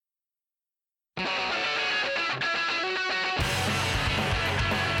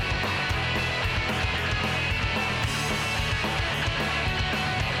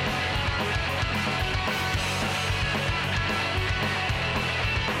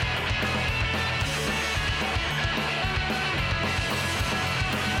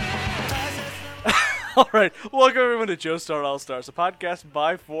All right, welcome everyone to Joestar All Stars, a podcast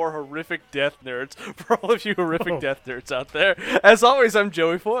by for horrific death nerds. For all of you horrific death nerds out there, as always, I'm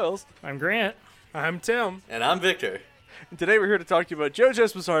Joey Foyles. I'm Grant. I'm Tim. And I'm Victor. And today we're here to talk to you about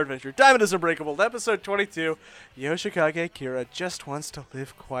JoJo's Bizarre Adventure, Diamond is Unbreakable, episode 22, Yoshikage Kira Just Wants to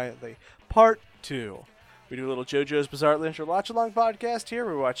Live Quietly, part 2. We do a little JoJo's Bizarre Adventure watch-along podcast here.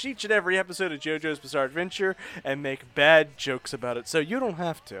 We watch each and every episode of JoJo's Bizarre Adventure and make bad jokes about it, so you don't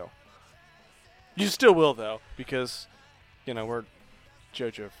have to. You still will, though, because, you know, we're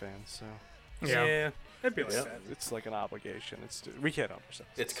JoJo fans, so... Yeah. It'd be like that. It's like an obligation. We can't help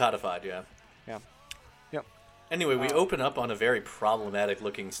ourselves. It's codified, yeah. Yeah. Yep. Anyway, we open up on a very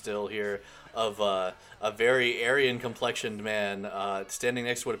problematic-looking still here of a very Aryan-complexioned man standing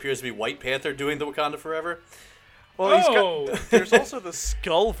next to what appears to be White Panther doing the Wakanda Forever. Well, there's also the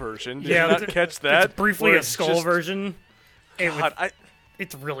skull version. Did you not catch that? It's briefly Where a it's skull just- version. God,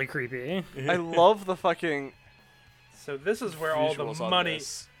 It's really creepy. I love the fucking So this is where all the visuals on money.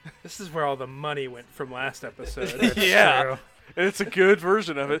 this. This is where all the money went from last episode. Yeah. True. It's a good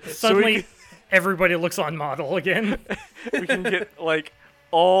version of it. Suddenly, everybody looks on model again. We can get, like,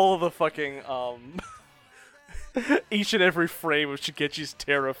 all the fucking, each and every frame of Shigechi's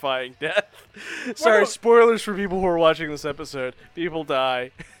terrifying death. Sorry, spoilers for people who are watching this episode. People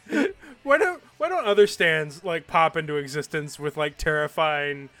die. Why don't other stands like pop into existence with like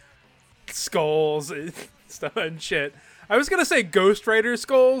terrifying skulls and stuff and shit? I was gonna say Ghost Rider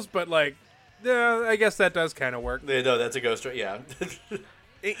skulls, but like, yeah, I guess that does kind of work. No, that's a ghost, yeah.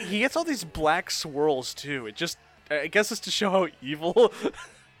 He gets all these black swirls, too. I guess it's to show how evil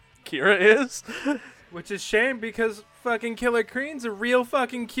Kira is. Which is shame because fucking Killer Queen's a real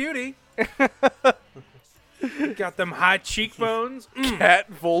fucking cutie. Got them high cheekbones.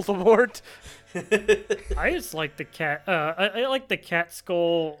 Cat Voldemort. I just like the cat. I like the cat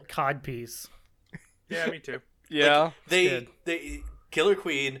skull cod piece. Yeah, me too. Yeah. They Killer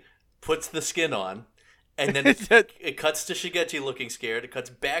Queen puts the skin on, and then it cuts to Shigechi looking scared. It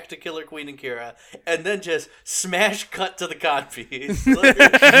cuts back to Killer Queen and Kira, and then just smash cut to the codpiece.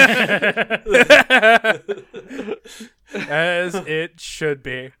 As it should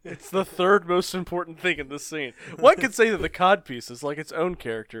be. It's the third most important thing in this scene. One could say that the codpiece is like its own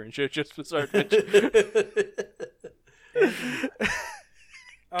character in JoJo's Bizarre Adventure.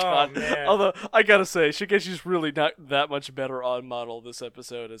 Oh, man. Although, I gotta say, Shigechi's really not that much better on model this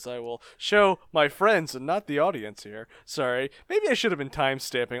episode, as I will show my friends and not the audience here. Sorry. Maybe I should have been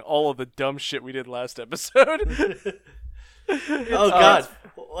time-stamping all of the dumb shit we did last episode. Oh, God.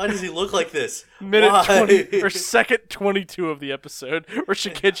 Why does he look like this? Minute Why? 20, or second 22 of the episode, where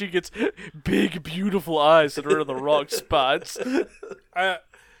Shigechi gets big, beautiful eyes that are in the wrong spots.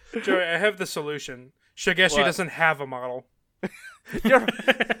 Joey, I have the solution. Shigechi What? doesn't have a model. You're-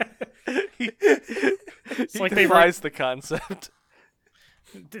 he like they defies the concept.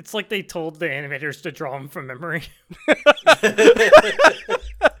 It's like they told the animators to draw him from memory.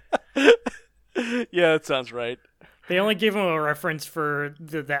 Yeah, that sounds right. They only gave him a reference for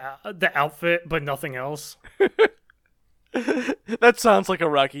the outfit, but nothing else. That sounds like a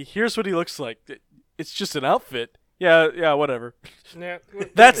Rocky. Here's what he looks like. It's just an outfit. Yeah, whatever. Yeah.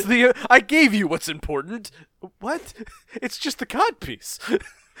 That's I gave you what's important. What? It's just the codpiece.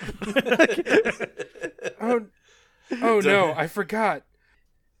 Oh no, I forgot.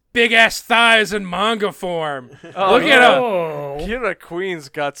 Big ass thighs in manga form. Oh, Look at him. Oh, Kira Queen's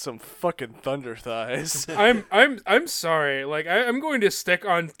got some fucking thunder thighs. I'm sorry. Like I'm going to stick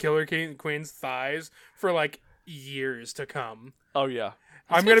on Killer Queen's thighs for like years to come. Oh yeah.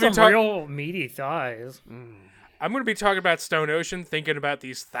 I'm gonna be some talking. real meaty thighs. I'm gonna be talking about Stone Ocean, thinking about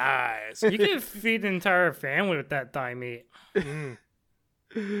these thighs. You could feed an entire family with that thigh meat.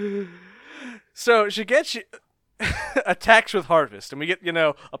 So Shigechi attacks with Harvest, and we get,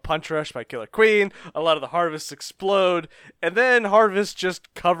 a punch rush by Killer Queen. A lot of the Harvests explode, and then Harvest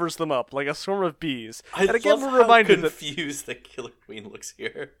just covers them up like a swarm of bees. I and again, love we're reminded how that confused the Killer Queen looks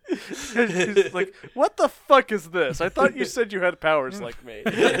here. he's like, what the fuck is this? I thought you said you had powers like me.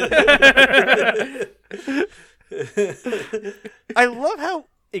 I love how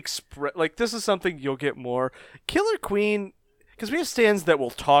this is something you'll get more. Killer Queen, because we have stands that will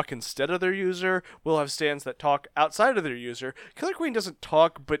talk instead of their user. We'll have stands that talk outside of their user. Killer Queen doesn't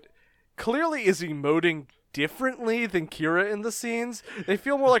talk, but clearly is emoting differently than Kira in the scenes. They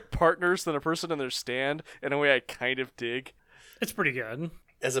feel more like partners than a person in their stand, in a way I kind of dig. It's pretty good.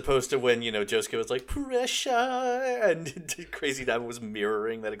 As opposed to when, Josuke was like, pressure, and Crazy Diamond was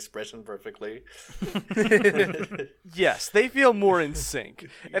mirroring that expression perfectly. Yes, they feel more in sync.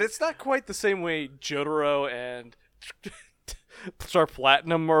 And it's not quite the same way Jotaro and Star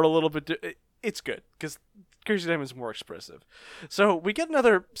Platinum are a little bit... it's good because Crazy Diamond's more expressive. So we get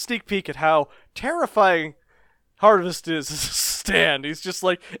another sneak peek at how terrifying Harvest is as a stand. He's just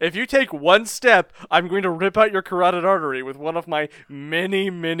like, if you take one step, I'm going to rip out your carotid artery with one of my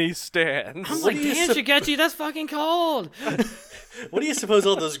many, many stands. I'm like, damn, Shigechi, that's fucking cold. What do you suppose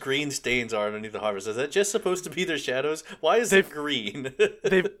all those green stains are underneath the Harvest? Is that just supposed to be their shadows? Why is it green?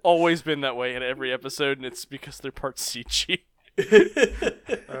 They've always been that way in every episode, and it's because they're part CG.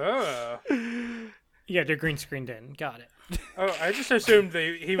 Oh. Yeah, they're green screened in. Got it. Oh, I just assumed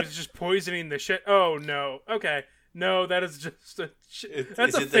he was just poisoning the shit. Oh, no. Okay. No, that is just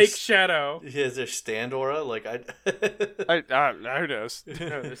that's a fake shadow. Is there stand aura? Like, who knows?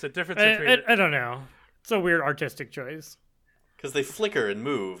 No, there's a difference between... I don't know. It's a weird artistic choice. Because they flicker and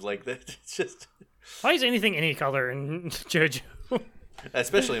move. Like, it's just... Why is anything any color in JoJo?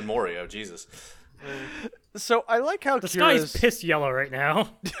 Especially in Morio, Jesus. So I like how the Kira's... sky's piss yellow right now.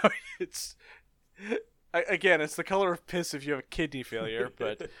 It's... Again, it's the color of piss if you have a kidney failure,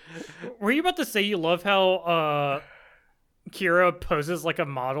 but... Were you about to say you love how Kira poses like a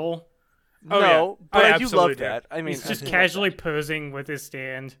model? No, but I do absolutely love that. I mean, He's just casually posing with his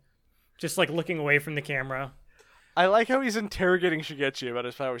stand, just like looking away from the camera. I like how he's interrogating Shigechi about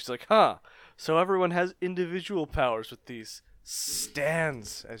his powers. He's like, so everyone has individual powers with these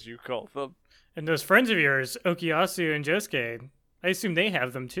stands, as you call them. And those friends of yours, Okuyasu and Josuke, I assume they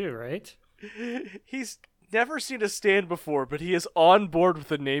have them too, right? He's never seen a stand before, but he is on board with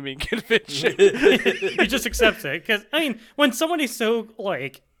the naming convention. He just accepts it. Because, I mean, when somebody so,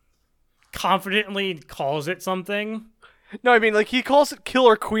 like, confidently calls it something... No, I mean, like, he calls it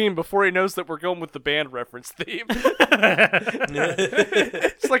Killer Queen before he knows that we're going with the band reference theme.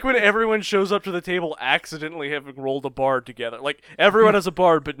 It's like when everyone shows up to the table accidentally having rolled a bard together. Like, everyone has a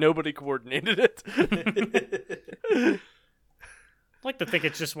bard, but nobody coordinated it. I like to think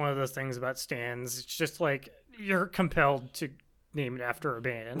it's just one of those things about stands. It's just like you're compelled to name it after a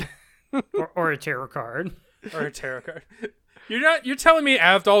band or a tarot card. Or a tarot card. You're telling me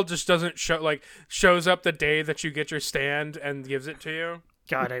Avdol just doesn't shows up the day that you get your stand and gives it to you?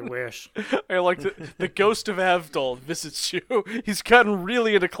 God, I wish. I like the ghost of Avdol visits you. He's gotten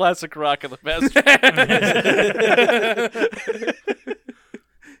really into classic rock in the past.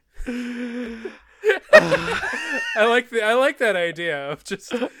 I like that idea of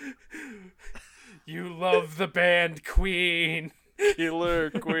just you love the band Queen. Killer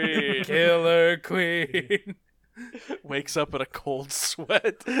Queen. Killer Queen. Wakes up in a cold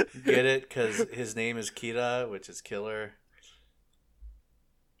sweat. Get it? Because his name is Kira, which is killer.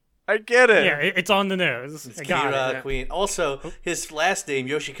 I get it. Yeah, it's on the nose. It's I got Kira it. Queen. Also, his last name,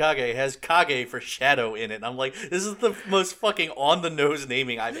 Yoshikage, has Kage for shadow in it. And I'm like, this is the most fucking on-the-nose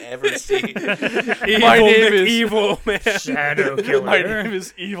naming I've ever seen. My name is Evil Man. Shadow Killer. My name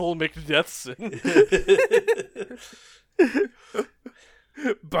is Evil McDeathson.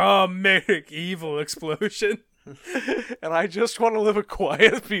 Bomb make evil explosion. And I just want to live a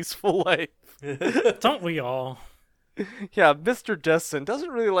quiet, peaceful life. Don't we all? Yeah, Mr. Deathson doesn't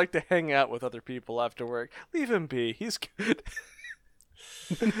really like to hang out with other people after work. Leave him be. He's good.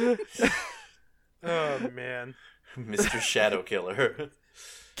 Oh, man. Mr. Shadow Killer.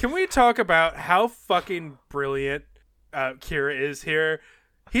 Can we talk about how fucking brilliant Kira is here?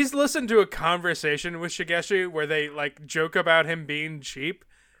 He's listened to a conversation with Shigechi where they, like, joke about him being cheap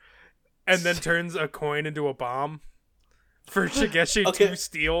and then turns a coin into a bomb for Shigechi to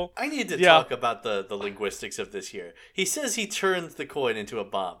steal. I need to talk about the linguistics of this here. He says he turns the coin into a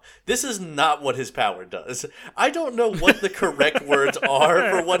bomb. This is not what his power does. I don't know what the correct words are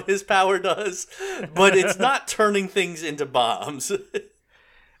for what his power does, but it's not turning things into bombs.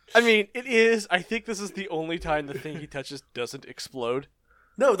 I mean, it is. I think this is the only time the thing he touches doesn't explode.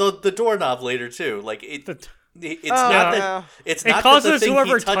 No, the doorknob later too. Like it's not that it's It not causes that the thing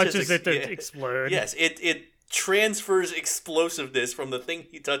whoever he touches it to explode. Yes, it transfers explosiveness from the thing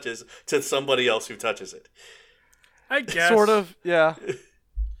he touches to somebody else who touches it. I guess. Sort of, yeah.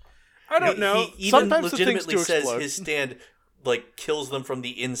 I don't know. He even Sometimes the things legitimately do says explode. his stand like kills them from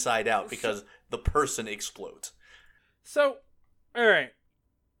the inside out because the person explodes. So, all right.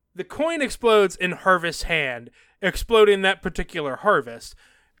 The coin explodes in Harvest's hand, exploding that particular harvest.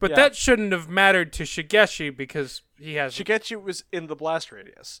 But that shouldn't have mattered to Shigechi because he has... Shigechi was in the blast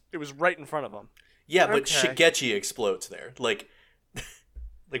radius. It was right in front of him. Yeah, but Okay. Shigechi explodes there. Like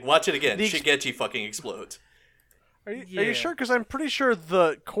watch it again. Shigechi fucking explodes. Are you sure? Because I'm pretty sure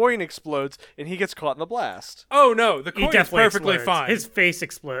the coin explodes and he gets caught in the blast. Oh, no. The He coin is definitely perfectly explodes. fine. His face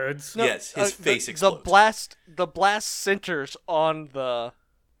explodes. No, Yes, his face the explodes. The blast centers on the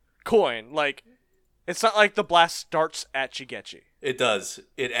coin. Like, it's not like the blast starts at Shigechi. It does.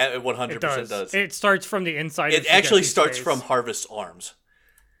 It 100% does. It starts from the inside. It of actually Shigechi's starts face. from Harvest's arms.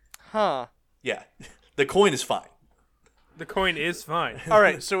 Huh. Yeah. The coin is fine. The coin is fine. All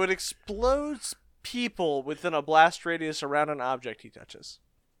right, so it explodes people within a blast radius around an object he touches.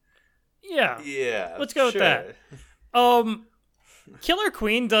 Yeah. Yeah. Let's go with sure. that. Killer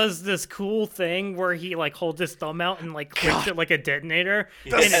Queen does this cool thing where he like holds his thumb out and like clicks it like a detonator.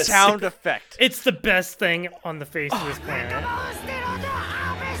 The And it's sound effect. It's the best thing on the face of this planet.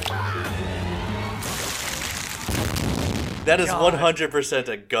 That is 100%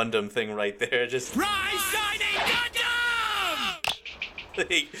 a Gundam thing right there. Just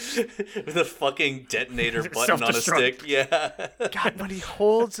with a fucking detonator button on a stick. Yeah. God, when he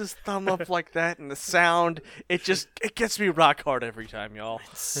holds his thumb up like that and the sound, it gets me rock hard every time, y'all.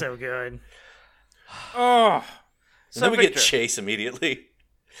 So good. Oh, And then we get Victor, Chase immediately.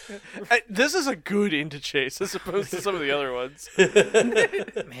 this is a good into chase as opposed to some of the other ones.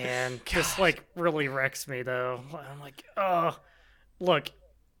 Man, this like really wrecks me though. I'm like, look,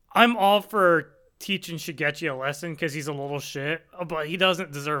 I'm all for teaching Shigechi a lesson because he's a little shit, but he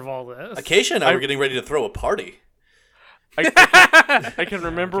doesn't deserve all this. Acacia and I were getting ready to throw a party. I can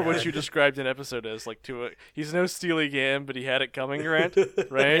remember what you described an episode as like he's no Steely Gam, but he had it coming, Grant, Yeah,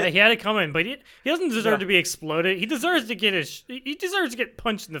 right? he had it coming, but he doesn't deserve to be exploded. He deserves to get he deserves to get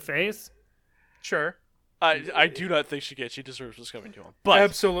punched in the face. sure. I do not think Shigechi deserves what's coming to him, but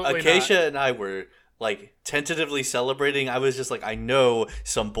Absolutely Acacia and I were like tentatively celebrating. I was just like, I know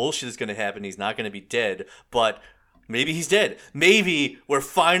some bullshit is going to happen. He's not going to be dead, but maybe he's dead. Maybe we're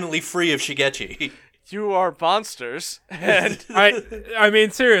finally free of Shigechi. you are monsters, and not. I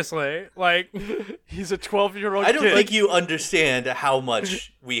mean, seriously, like, he's a 12-year-old I don't kid. think you understand how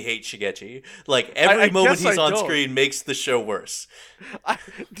much we hate Shigechi. Like every I moment guess he's I on don't. screen makes the show worse.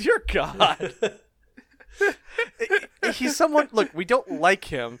 Dear God. He's someone. Look, we don't like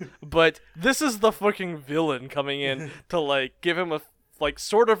him, but this is the fucking villain coming in to like give him a like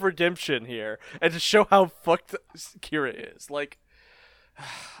sort of redemption here and to show how fucked Kira is. Like,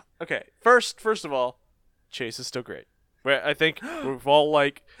 okay, first of all, Chase is still great. I think we've all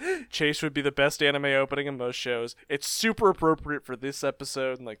like Chase would be the best anime opening in most shows. It's super appropriate for this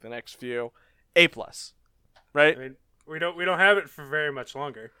episode and like the next few. A+, right? I mean, we don't have it for very much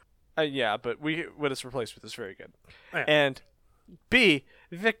longer. Yeah, but what it's replaced with is very good. Yeah. And B,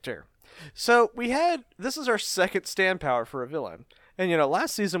 Victor. So this is our second stand power for a villain. And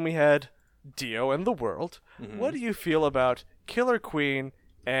last season we had Dio and the World. Mm-hmm. What do you feel about Killer Queen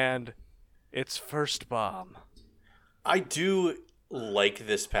and its first bomb? I do like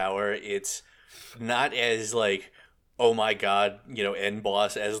this power. It's not as like, oh my god, end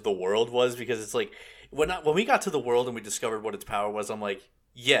boss as the World was, because it's like when we got to the World and we discovered what its power was, I'm like,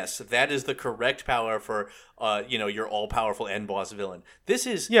 yes, that is the correct power for your all-powerful end boss villain. This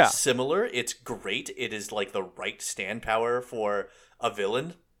is similar. It's great. It is like the right stand power for a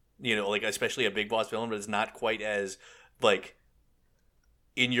villain, like especially a big boss villain, but it's not quite as like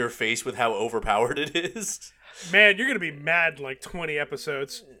in your face with how overpowered it is. Man, you're gonna be mad in like 20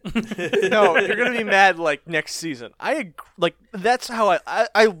 episodes. No, you're gonna be mad like next season. That's how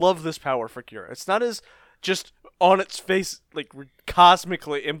I love this power for Kira. It's not as just on its face like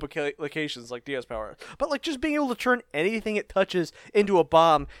cosmically implications like Dio's power, but like just being able to turn anything it touches into a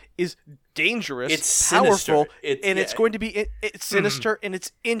bomb is dangerous. It's powerful, sinister. It's going to be it's sinister and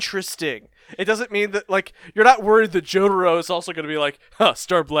it's interesting. It doesn't mean that like you're not worried that Jotaro is also going to be like,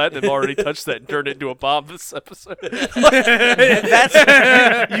 Star Platinum already touched that and turned it into a bomb this episode. That's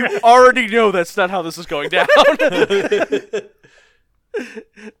you already know that's not how this is going down.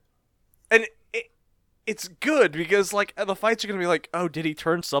 And it's good because like the fights are gonna be like, oh, did he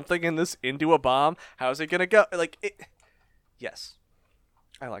turn something in this into a bomb? How's it gonna go? Like, yes,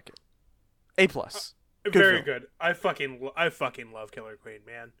 I like it. A+. Very good. I fucking love Killer Queen,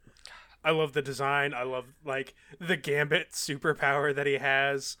 man. I love the design. I love like the Gambit superpower that he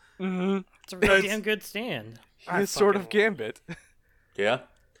has. Mm-hmm. It's a really damn good stand. His sort of Gambit. Yeah.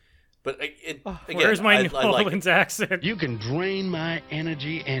 But again, Where's my I New like Orleans accent? You can drain my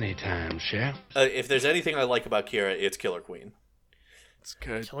energy anytime, Chef. if there's anything I like about Kira, it's Killer Queen. It's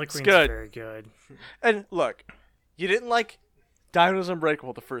good. Killer It's Queen's good. very good. And look, you didn't like Dinos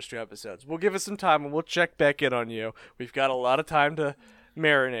Unbreakable the first 2 episodes. We'll give it some time and we'll check back in on you. We've got a lot of time to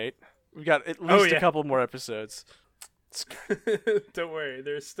marinate. We've got at least a couple more episodes. Don't worry,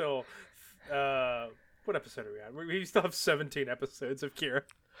 there's still what episode are we on? We still have 17 episodes of Kira.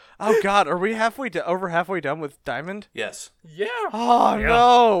 Oh God, are we over halfway done with Diamond? Yes. Yeah. Oh Yeah.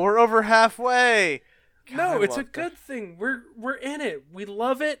 no, we're over halfway. God, I No, it's a love good thing. We're in it. We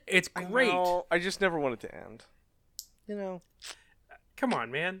love it. It's great. I just never want it to end. Come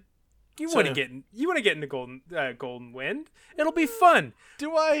on, man. You So- want to get into Golden Wind. It'll be fun.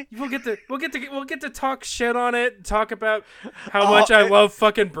 Do I? We'll get to talk shit on it. Talk about how much I love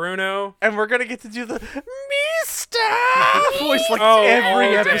fucking Bruno. And we're gonna get to do the Mista voice like Oh,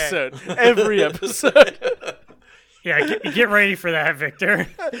 every all day. episode. Every episode. Yeah, get ready for that, Victor.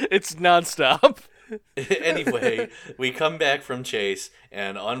 It's nonstop. Anyway, we come back from Chase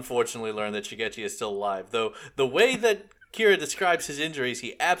and unfortunately learn that Shigechi is still alive. Though the way that Kira describes his injuries,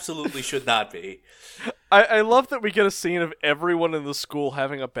 he absolutely should not be. I love that we get a scene of everyone in the school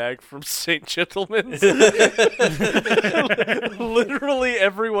having a bag from St. Gentleman's. Literally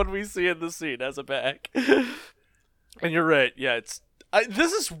everyone we see in the scene has a bag. And you're right, yeah,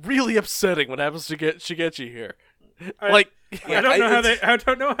 this is really upsetting what happens to Shigechi here. I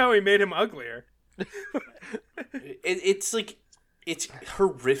don't know how he made him uglier. It's like, it's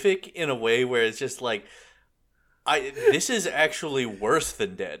horrific in a way where it's just like, this is actually worse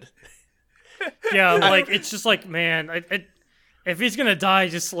than dead. Yeah, like it's just like, man, if he's gonna die,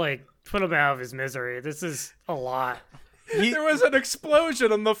 just like put him out of his misery. This is a lot. There was an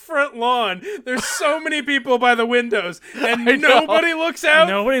explosion on the front lawn. There's so many people by the windows, and I know. nobody looks out.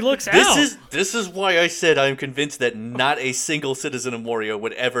 Nobody looks out. This is why I said I'm convinced that not a single citizen of Morio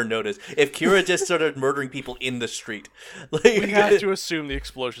would ever notice if Kira just started murdering people in the street. Like, We have to assume the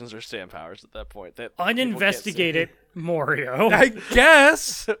explosions are Sam Powers at that point. That people can't see. Uninvestigated Mario. I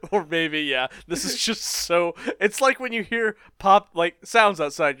guess. Or maybe, yeah. This is just so... It's like when you hear pop, like, sounds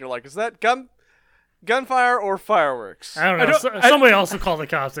outside, you're like, is that gunfire or fireworks? I don't know. Somebody else will call the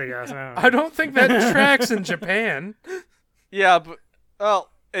cops, I guess. I don't think that tracks in Japan. Yeah, but, well,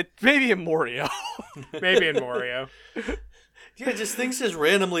 maybe in Morio. Maybe in Morio. yeah, just things just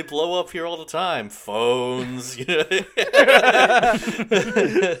randomly blow up here all the time. Phones, you know.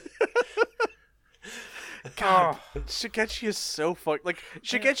 God, Shigechi is so fucked. Like,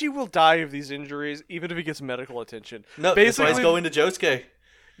 Shigechi will die of these injuries even if he gets medical attention. No, that's why he's going to Josuke.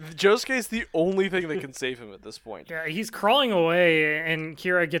 Josuke is the only thing that can save him at this point. Yeah, he's crawling away, and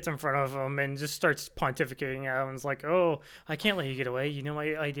Kira gets in front of him and just starts pontificating out and is like, "Oh, I can't let you get away. You know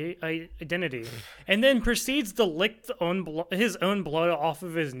my identity," and then proceeds to lick his own blood off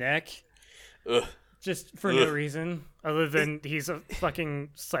of his neck, Ugh. just for no reason other than he's a fucking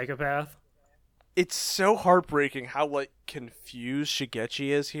psychopath. It's so heartbreaking how, like, confused Shigechi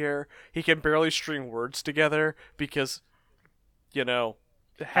is here. He can barely string words together because, you know,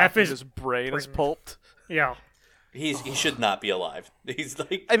 half of his brain is pulped. Yeah. He should not be alive. He's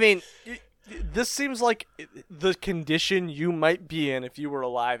like, I mean, this seems like the condition you might be in if you were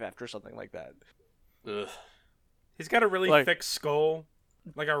alive after something like that. ugh. He's got a really Like- thick skull.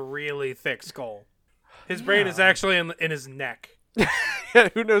 Like a really thick skull. His brain is actually in his neck. Yeah,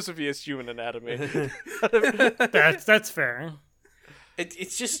 who knows if he has human anatomy? That's fair.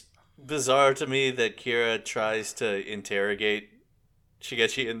 It's just bizarre to me that Kira tries to interrogate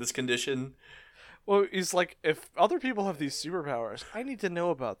Shigechi in this condition. Well, he's like, if other people have these superpowers, I need to know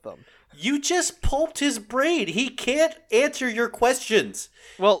about them. You just pulped his brain. He can't answer your questions.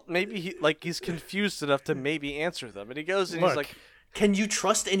 Well, maybe he's confused enough to maybe answer them, and he goes and he's Look. like, Can you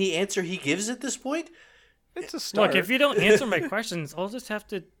trust any answer he gives at this point? "It's a start." Look, if you don't answer my questions, I'll just have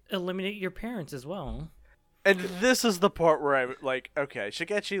to eliminate your parents as well. And this is the part where I'm like, okay,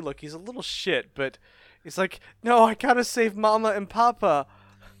 Shigechi, look, he's a little shit, but he's like, no, I gotta save Mama and Papa.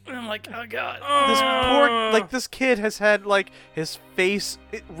 And I'm like, oh god. This kid has had, like, his face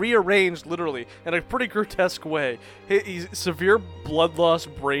rearranged, literally, in a pretty grotesque way. He's severe blood loss,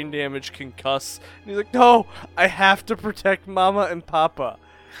 brain damage, concuss. And he's like, no, I have to protect Mama and Papa.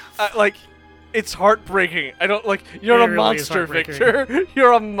 It's heartbreaking. I don't, like, you're It a really is monster, heartbreaking. Victor.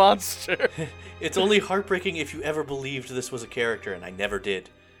 You're a monster. It's only heartbreaking if you ever believed this was a character, and I never did.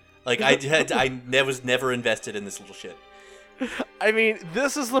 Like, I was never invested in this little shit. I mean,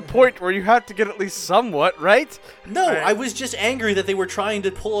 this is the point where you have to get at least somewhat, right? No, I was just angry that they were trying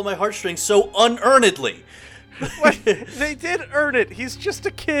to pull on my heartstrings so unearnedly. They did earn it. He's just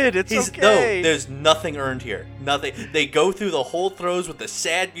a kid. It's No, okay. there's nothing earned here. Nothing. They go through the whole throws with the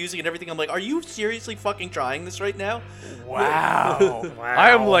sad music and everything. I'm like, are you seriously fucking trying this right now? Wow. Wow.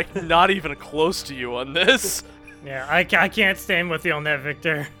 I am, like, not even close to you on this. Yeah, I can't stand with you on that,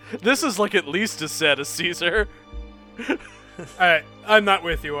 Victor. This is, like, at least as sad as Caesar. I'm not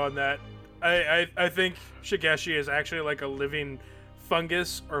with you on that. I think Shigechi is actually like a living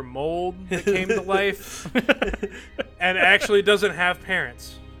fungus or mold that came to life and actually doesn't have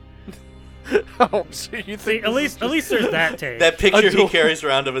parents. Oh, so you See, think at least there's that take. That picture he Adult- carries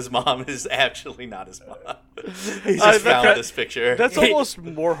around of his mom is actually not his mom. He's I- just that- found this picture. that's almost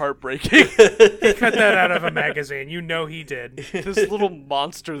more heartbreaking. He cut that out of a magazine. You know he did. This little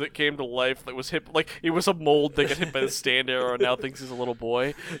monster that came to life that was hit, like, it was a mold that got hit by the stand arrow and now thinks he's a little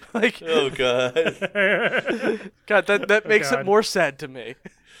boy. Like, Oh god. God, that makes it God. more sad to me.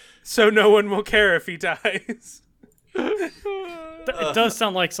 So no one will care if he dies. It does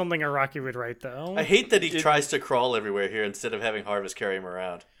sound like something Araki would write, though. I hate that he tries to crawl everywhere here instead of having Harvest carry him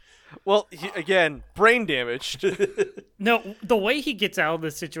around. Well, again, brain damaged. No, the way he gets out of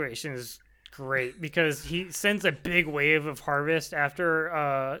this situation is great because he sends a big wave of Harvest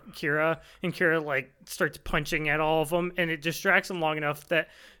after Kira, and Kira like starts punching at all of them, and it distracts him long enough that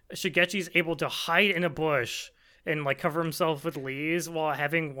Shigechi's able to hide in a bush and like cover himself with leaves while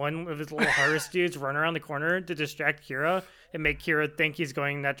having one of his little Harvest dudes run around the corner to distract Kira and make Kira think he's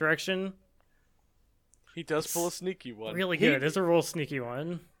going in that direction. He does pull a sneaky one. Really good. It's a real sneaky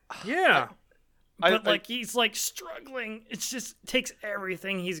one. Yeah. But like he's like struggling. It just takes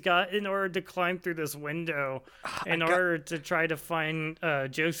everything he's got in order to climb through this window in order to try to find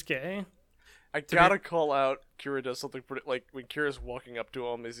Josuke. I gotta call out, Kira does something pretty, like, when Kira's walking up to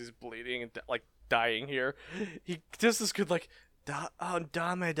him as he's bleeding and, like, dying here, he does this good, like, dame.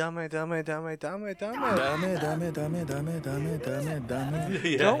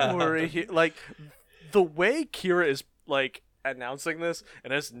 Don't worry. Like, the way Kira is, like, announcing this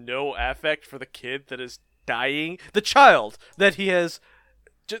and has no affect for the kid that is dying, the child that he has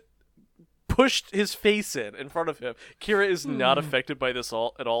just pushed his face in front of him, Kira is not affected by this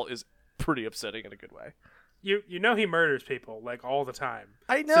at all, is pretty upsetting in a good way. You know he murders people like all the time.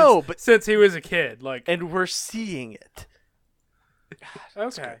 I know, Since he was a kid, like and we're seeing it.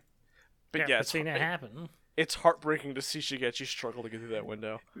 okay. But Yeah, yeah, I've seen it happen. it's heartbreaking to see Shigechi struggle to get through that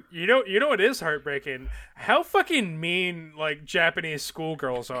window. You know what is heartbreaking? How fucking mean like Japanese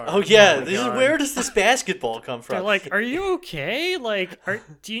schoolgirls are. Oh yeah, my this is, God. where does this basketball come from? They're like, "Are you okay? Like,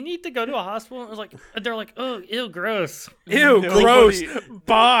 do you need to go to a hospital?" They're like, "Oh, ew, gross. Ew, Nobody- gross. He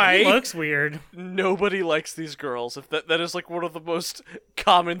Bye. looks weird." Nobody likes these girls. If that is like one of the most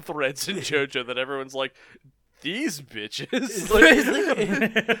common threads in JoJo, that everyone's like, these bitches.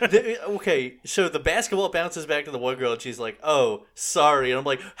 Okay, so the basketball bounces back to the one girl and she's like, oh, sorry. And I'm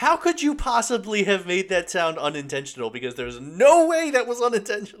like, how could you possibly have made that sound unintentional? Because there's no way that was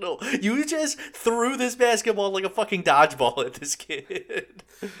unintentional. You just threw this basketball like a fucking dodgeball at this kid.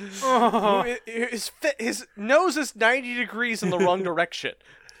 His nose is 90 degrees in the wrong direction.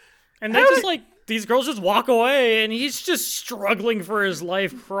 And then just like these girls just walk away, and he's just struggling for his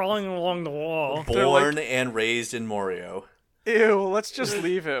life, crawling along the wall. Born and raised in Morio. Ew, let's just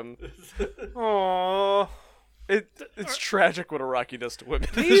leave him. Aww. It's tragic what Araki does to women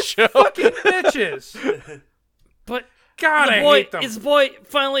in this These show. fucking bitches. But God, I hate them. his boy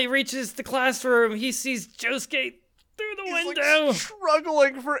finally reaches the classroom. He sees Josuke through the He's, window. like,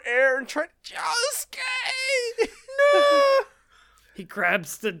 struggling for air and trying. Josuke! No! He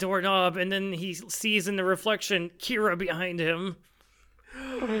grabs the doorknob, and then he sees in the reflection Kira behind him.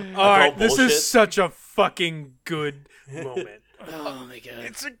 Alright, this bullshit. is such a fucking good moment. Oh my god.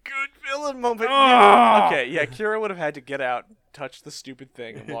 It's a good villain moment. Ah! Okay, yeah, Kira would have had to get out, touch the stupid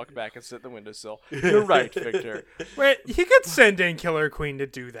thing, and walk back and sit at the windowsill. You're right, Victor. Wait, he could send in Killer Queen to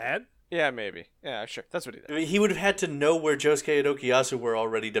do that. Yeah, maybe. Yeah, sure. That's what he I did. mean, he would have had to know where Josuke and Okuyasu were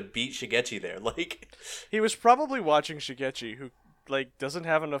already to beat Shigechi there. Like, He was probably watching Shigechi, who, like, doesn't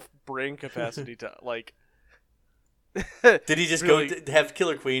have enough brain capacity to, like... did he just Really? go have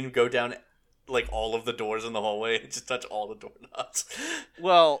Killer Queen go down like all of the doors in the hallway and just touch all the doorknobs?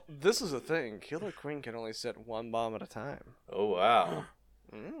 Well, this is the thing. Killer Queen can only set one bomb at a time. Oh wow.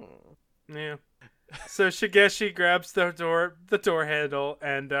 Yeah. So Shigeshi grabs the door handle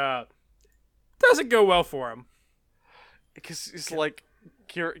and doesn't go well for him. Because he's like...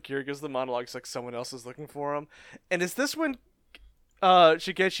 Kira gives the monologues like someone else is looking for him. And is this when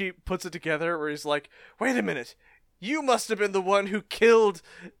Shigechi puts it together where he's like, wait a minute, you must have been the one who killed,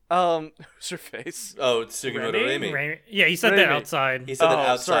 who's her face? Oh, it's Sugimoto Remy? Remy. Yeah, he said that Remy. outside. He said that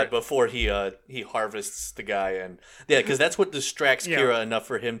Oh, outside sorry. before he harvests the guy, and yeah, because that's what distracts Yeah. Kira enough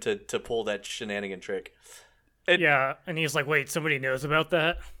for him to pull that shenanigan trick. Yeah, and he's like, wait, somebody knows about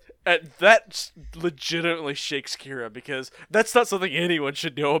that? And that legitimately shakes Kira, because that's not something anyone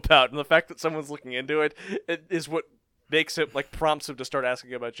should know about, and the fact that someone's looking into it is what makes him, like, prompts him to start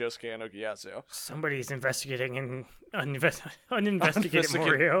asking about Josuke and Okuyasu. Somebody's investigating an uninvestigated Uninvestigated.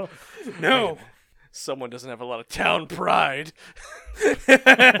 Morio. No. Someone doesn't have a lot of town pride.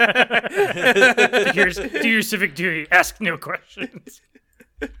 Do your civic duty. Ask no questions.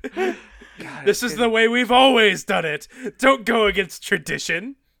 This is the way we've always done it. Don't go against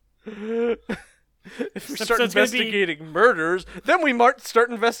tradition. If we start investigating murders, then we might start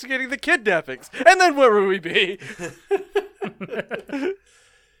investigating the kidnappings. And then where will we be?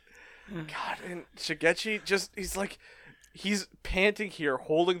 God, and Shigechi he's panting here,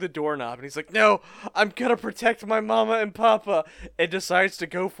 holding the doorknob, and he's like, no, I'm gonna protect my mama and papa, and decides to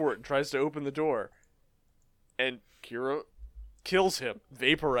go for it and tries to open the door. And Kira kills him,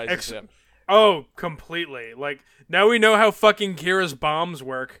 vaporizes him. Oh, completely. Like, now we know how fucking Kira's bombs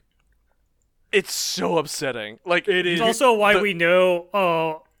work. It's so upsetting. Like, it is. It's also why we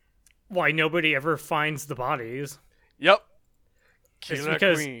know why nobody ever finds the bodies. Yep. It's Killer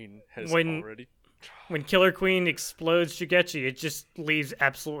because Queen has when already... When Killer Queen explodes Shigechi, it just leaves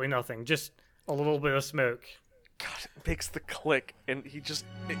absolutely nothing. Just a little bit of smoke. God, it makes the click, and he just...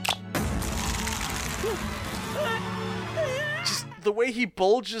 Just the way he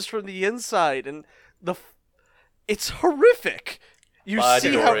bulges from the inside, and it's horrific. You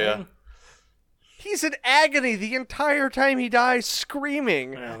see how... He's in agony the entire time he dies,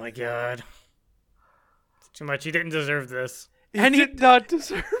 screaming. Oh my god. It's too much. He didn't deserve this. He did not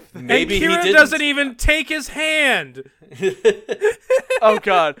deserve that. Maybe and Kira he didn't. doesn't even take his hand. Oh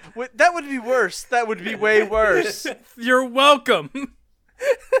god. That would be worse. That would be way worse. You're welcome.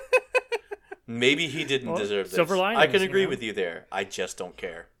 Maybe he didn't deserve this. Silver linings, I can agree you know? with you there. I just don't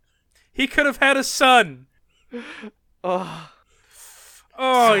care. He could have had a son.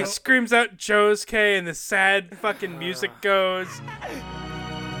 Oh, he screams out Josuke and the sad fucking music goes.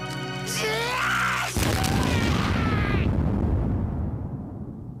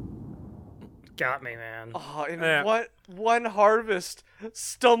 Got me, man. Oh, and Yeah. one Harvest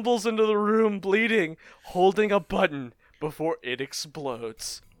stumbles into the room bleeding, holding a button before it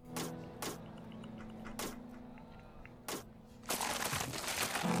explodes.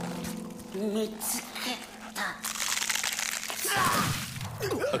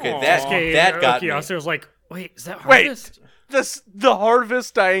 Okay, Okay, that got me. Okuyasu was like, wait, is that Harvest? The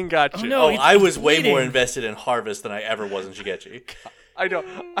Harvest dying got you. no. Oh, he's I was way bleeding. more invested in Harvest than I ever was in Shigechi. I don't.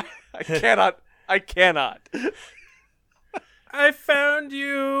 I cannot. I cannot. I found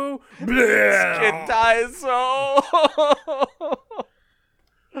you. It dies so.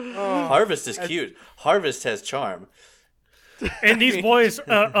 Harvest is cute. Harvest has charm. And these boys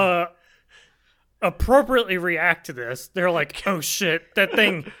appropriately react to this. They're like, oh shit, that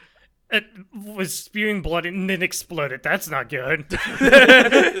thing it was spewing blood and then exploded. That's not good.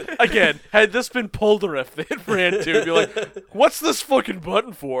 Again, had this been Polnareff, they'd ran to and be like, what's this fucking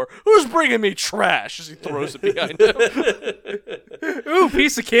button for? Who's bringing me trash? As he throws it behind him. Ooh,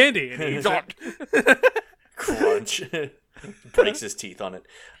 piece of candy. And he's like, Crunch. Breaks his teeth on it.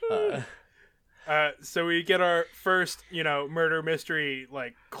 so we get our first, murder mystery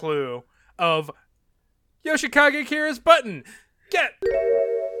clue of Yoshikage Kira's button. Get.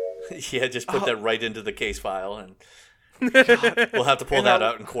 Yeah, just put that right into the case file, and we'll have to pull that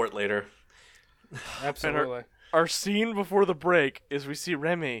out in court later. Absolutely. Our scene before the break is we see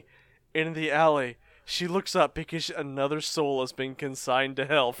Remy in the alley. She looks up because another soul has been consigned to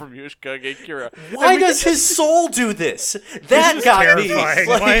hell from Yoshikage Kira. Why does his soul do this? That got me. terrifying.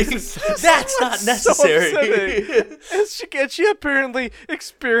 Why is That's not necessary. As Shigechi apparently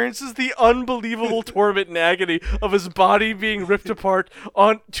experiences the unbelievable torment and agony of his body being ripped apart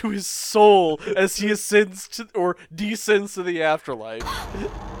onto his soul as he ascends to, or descends to the afterlife.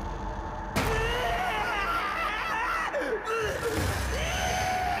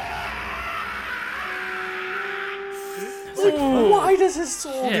 Why does his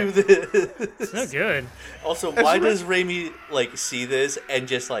soul do this? It's no good. Also, why does Raimi see this and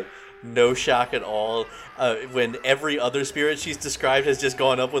just no shock at all when every other spirit she's described has just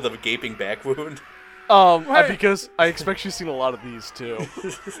gone up with a gaping back wound? Because I expect she's seen a lot of these too.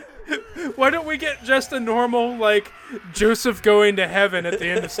 Why don't we get just a normal, Joseph going to heaven at the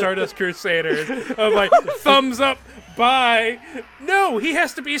end of Stardust Crusaders of, thumbs up, bye. No, he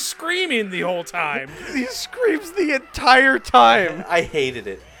has to be screaming the whole time. He screams the entire time. I hated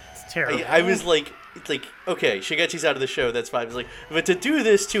it. It's terrible. I was like, okay, Shigechi's out of the show, that's fine. But to do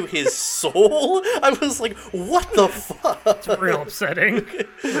this to his soul, I was like, what the fuck? It's real upsetting.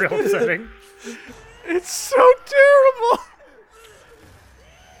 Real upsetting. It's so terrible.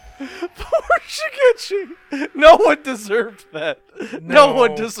 Poor Shigechi. No one deserved that. No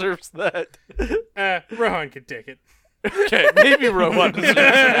one deserves that. Rohan could take it. Okay, maybe Rohan deserves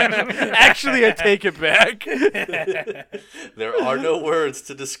that. Actually, I take it back. There are no words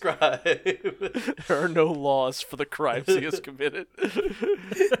to describe. There are no laws for the crimes he has committed.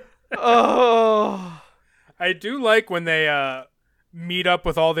 Oh. I do like when they meet up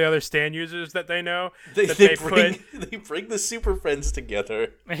with all the other Stan users that they know. They put bring the Super Friends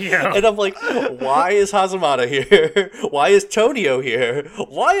together. Yeah. And I'm like, why is Hazamada here? Why is Tonio here?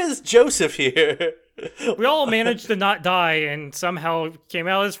 Why is Joseph here? We all managed to not die and somehow came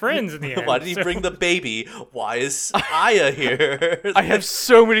out as friends in the end. Why did he bring the baby? Why is Aya here? I have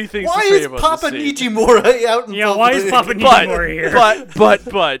so many things Why to say is about Papa this scene. Nijimura out in Yeah, public? why is Papa Nijimura here?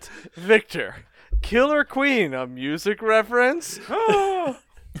 But, Victor, Killer Queen, a music reference?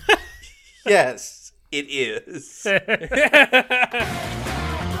 Yes, it is.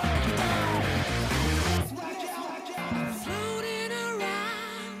 Floating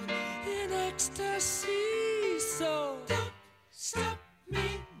around in ecstasy, so don't stop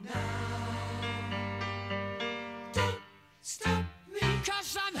me now. Don't stop me,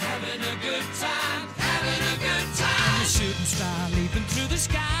 'cause I'm having a good time, having a good time. I'm a shooting star leaping through the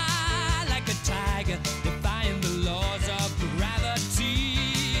sky like a tiger, defying the laws of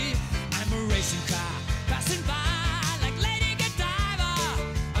gravity. I'm a racing car passing by like Lady Godiva.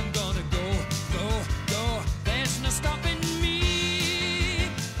 I'm gonna go, there's no stopping me.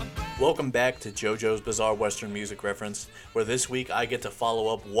 Welcome back to JoJo's Bizarre Western Music Reference, where this week I get to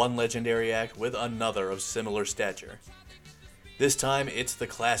follow up one legendary act with another of similar stature. This time, it's the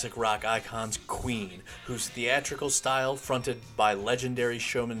classic rock icon's Queen, whose theatrical style, fronted by legendary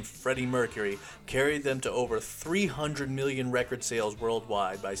showman Freddie Mercury, carried them to over 300 million record sales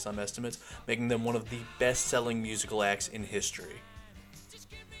worldwide by some estimates, making them one of the best-selling musical acts in history.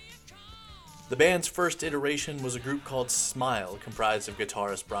 The band's first iteration was a group called Smile, comprised of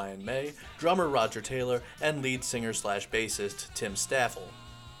guitarist Brian May, drummer Roger Taylor, and lead singer/bassist Tim Staffel.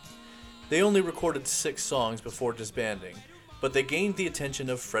 They only recorded 6 songs before disbanding, but they gained the attention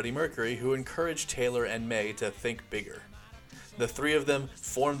of Freddie Mercury, who encouraged Taylor and May to think bigger. The three of them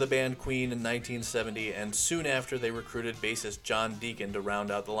formed the band Queen in 1970, and soon after they recruited bassist John Deacon to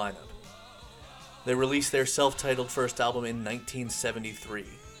round out the lineup. They released their self-titled first album in 1973.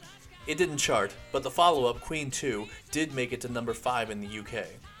 It didn't chart, but the follow-up, Queen 2, did make it to number 5 in the UK.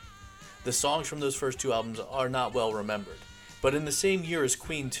 The songs from those first 2 albums are not well remembered, but in the same year as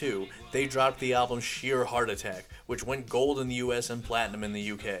Queen 2, they dropped the album Sheer Heart Attack, which went gold in the US and platinum in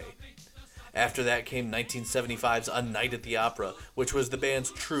the UK. After that came 1975's A Night at the Opera, which was the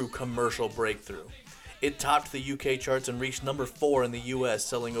band's true commercial breakthrough. It topped the UK charts and reached number 4 in the US,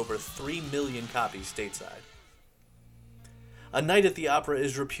 selling over 3 million copies stateside. A Night at the Opera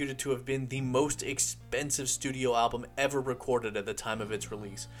is reputed to have been the most expensive studio album ever recorded at the time of its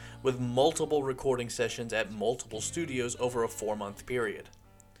release, with multiple recording sessions at multiple studios over a 4-month period.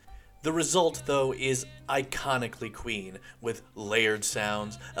 The result, though, is iconically Queen, with layered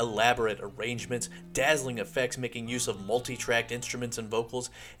sounds, elaborate arrangements, dazzling effects making use of multi-tracked instruments and vocals,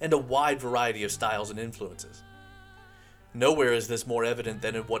 and a wide variety of styles and influences. Nowhere is this more evident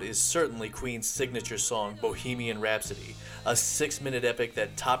than in what is certainly Queen's signature song, Bohemian Rhapsody, a 6-minute epic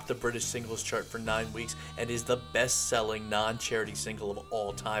that topped the British singles chart for 9 weeks and is the best-selling non-charity single of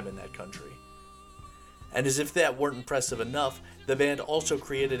all time in that country. And as if that weren't impressive enough, the band also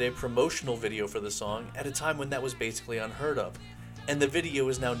created a promotional video for the song at a time when that was basically unheard of, and the video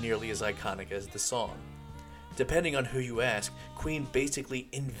is now nearly as iconic as the song. Depending on who you ask, Queen basically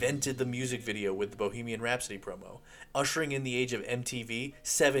invented the music video with the Bohemian Rhapsody promo, ushering in the age of MTV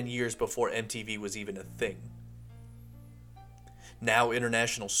 7 years before MTV was even a thing. Now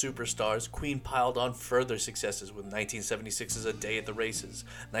international superstars, Queen piled on further successes with 1976's A Day at the Races,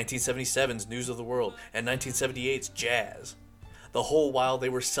 1977's News of the World, and 1978's Jazz. The whole while they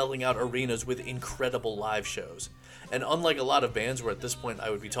were selling out arenas with incredible live shows. And unlike a lot of bands where at this point I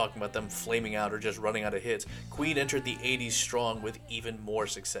would be talking about them flaming out or just running out of hits, Queen entered the 80s strong with even more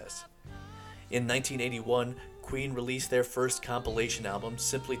success. In 1981, Queen released their first compilation album,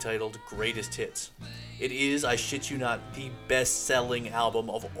 simply titled Greatest Hits. It is, I shit you not, the best-selling album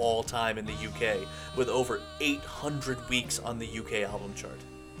of all time in the UK, with over 800 weeks on the UK album chart.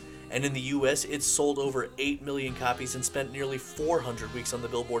 And in the US, it sold over 8 million copies and spent nearly 400 weeks on the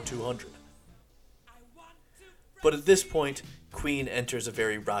Billboard 200. But at this point, Queen enters a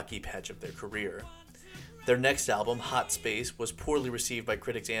very rocky patch of their career. Their next album, Hot Space, was poorly received by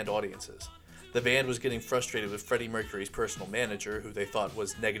critics and audiences. The band was getting frustrated with Freddie Mercury's personal manager, who they thought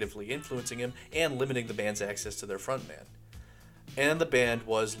was negatively influencing him and limiting the band's access to their frontman. And the band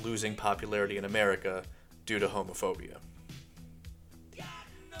was losing popularity in America due to homophobia.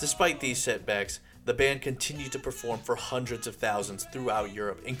 Despite these setbacks, the band continued to perform for hundreds of thousands throughout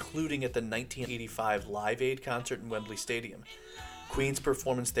Europe, including at the 1985 Live Aid concert in Wembley Stadium. Queen's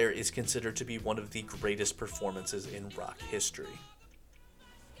performance there is considered to be one of the greatest performances in rock history.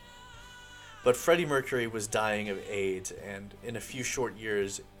 But Freddie Mercury was dying of AIDS, and in a few short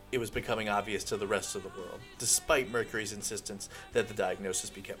years, it was becoming obvious to the rest of the world, despite Mercury's insistence that the diagnosis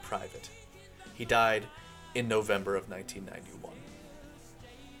be kept private. He died in November of 1991.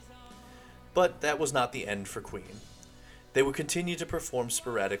 But that was not the end for Queen. They would continue to perform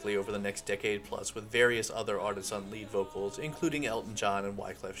sporadically over the next decade plus with various other artists on lead vocals, including Elton John and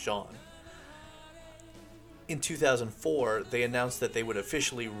Wyclef Jean. In 2004, they announced that they would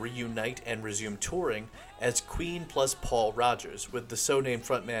officially reunite and resume touring as Queen plus Paul Rodgers, with the so-named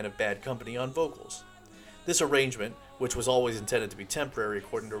frontman of Bad Company on vocals. This arrangement, which was always intended to be temporary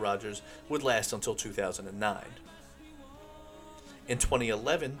according to Rodgers, would last until 2009. In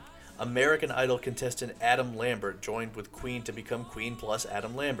 2011, American Idol contestant Adam Lambert joined with Queen to become Queen plus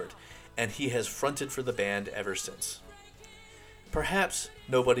Adam Lambert, and he has fronted for the band ever since. Perhaps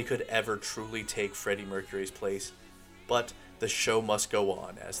nobody could ever truly take Freddie Mercury's place, but the show must go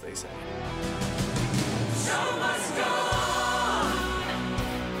on, as they say. Show must go on.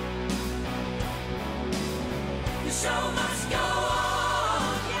 The show must go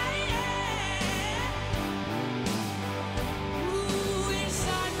on. Yeah, yeah. Ooh,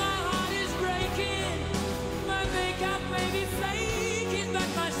 inside my heart is breaking. My makeup may be flaking, but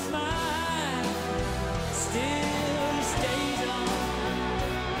my smile still stays on.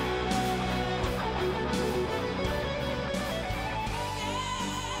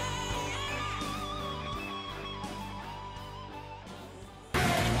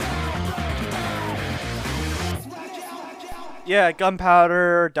 Yeah,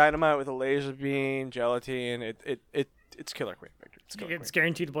 gunpowder, dynamite with a laser beam, gelatine. It's Killer Queen, Victor. It's Killer It's Queen.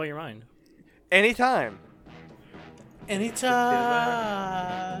 guaranteed to blow your mind. Anytime.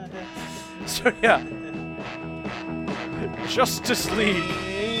 Anytime. So yeah. Justice League.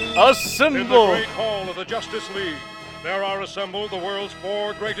 In the Assemble. great hall of the Justice League, there are assembled the world's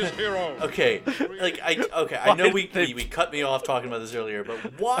 4 greatest heroes. Okay, I know we cut me off talking about this earlier,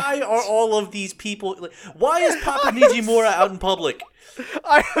 but why are all of these people, why is Papa Nijimura out in public?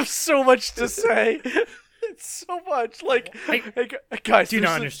 I have so much to say. It's so much. Guys, Do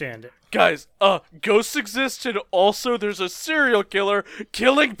not understand it. Guys, ghosts exist, and also there's a serial killer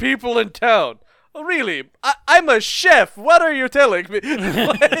killing people in town. Oh, really? I'm a chef. What are you telling me?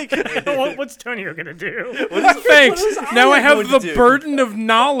 What's Tonio gonna do? Thanks. Now I have going the to do? burden of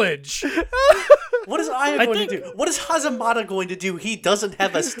knowledge. What is Aya going to do? What is Hazamada going to do? He doesn't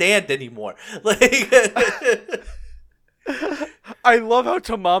have a stand anymore. I love how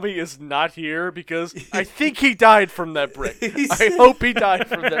Tamami is not here because I think he died from that brick. I hope he died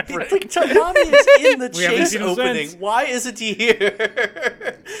from that brick. Tamami is in the We haven't chase seen him opening. since. Why isn't he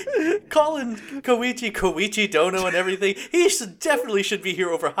here? Calling Koichi Dono and everything. He definitely should be here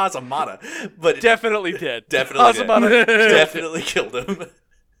over Hazamada. But Definitely dead. Definitely Hazamada definitely killed him.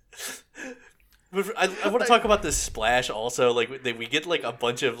 But I want to talk about this splash also. We get a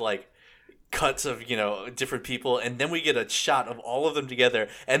bunch of cuts of different people, and then we get a shot of all of them together,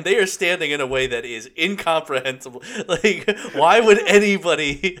 and they are standing in a way that is incomprehensible. Why would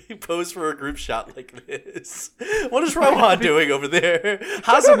anybody pose for a group shot like this? What is Rohan doing over there?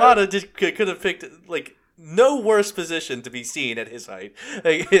 Hazamada could have picked no worse position to be seen at his height.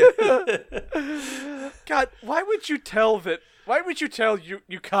 God, why would you tell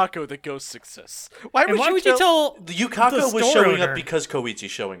Yukako that ghosts exists? Why would you tell The Yukako the was store showing owner? up because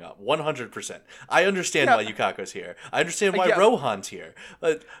Koichi's showing up, 100%. I understand Yeah. why Yukako's here. I understand why Yeah. Rohan's here.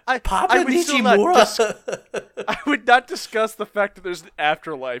 Papa I would still not Nijimura. I would not discuss the fact that there's an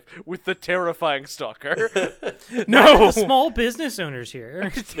afterlife with the terrifying stalker. the small business owners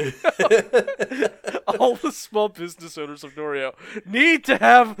here? All the small business owners of Norio need to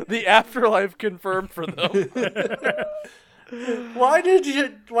have the afterlife confirmed for them. Why did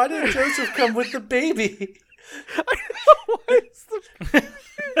Joseph come with the baby? Why is the-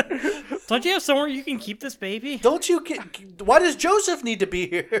 Don't you have somewhere you can keep this baby? Don't you get? Why does Joseph need to be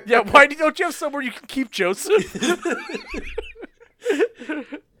here? Yeah, why don't you have somewhere you can keep Joseph?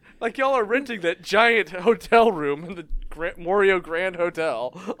 Like y'all are renting that giant hotel room in the Morio Grand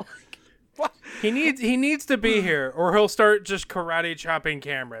Hotel. He needs to be here, or he'll start just karate chopping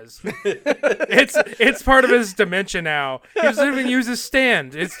cameras. It's part of his dementia now. He doesn't even use his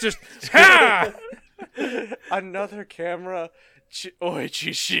stand. It's just ha! Another camera. Oi,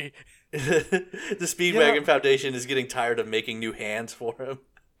 Chishi. The Speedwagon Foundation is getting tired of making new hands for him.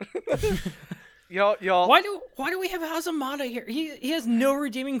 Y'all. Why do we have Hazamada here? He has no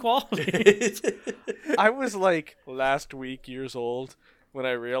redeeming qualities. I was last week years old when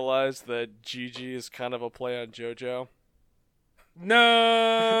I realized that Gigi is kind of a play on JoJo.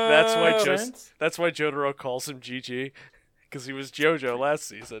 No. That's why Jotaro calls him Gigi. because he was JoJo last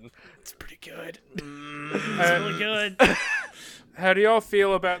season. It's pretty good. It's really good. How do y'all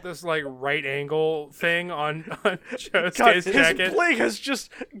feel about this like right angle thing on God, Josuke's jacket? his bling has just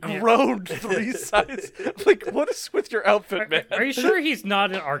grown 3 sizes. Like, what is with your outfit, man? Are you sure he's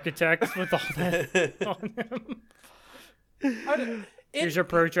not an architect with all that on him? Here's your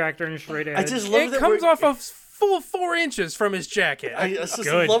protractor and a straight edge. I just love It that comes we're- off a full 4 inches from his jacket. I just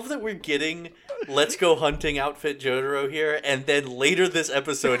Good. love that we're getting Let's Go Hunting outfit Jotaro here, and then later this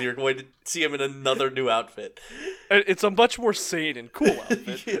episode you're going to see him in another new outfit. It's a much more sane and cool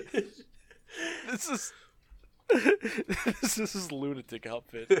outfit. This is lunatic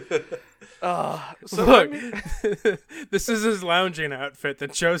outfit. So Look, this is his lounging outfit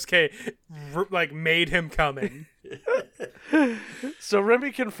that Josuke like made him come in. So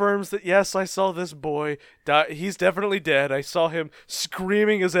Remy confirms that, yes, I saw this boy die. He's definitely dead. I saw him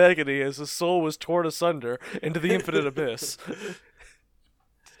screaming his agony as his soul was torn asunder into the infinite abyss.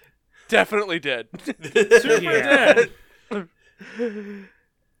 Definitely dead. Yeah.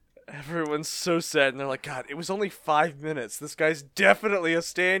 Everyone's so sad, and they're like, God, it was only 5 minutes. This guy's definitely a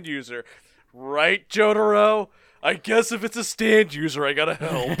stand user. Right, Jotaro? I guess if it's a stand user, I gotta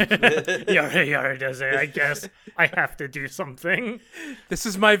help. Yara does it. I guess I have to do something. This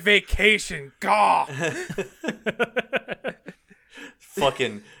is my vacation. Gah!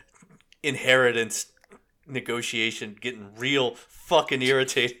 Fucking inheritance negotiation getting real fucking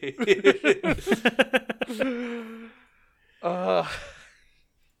irritating.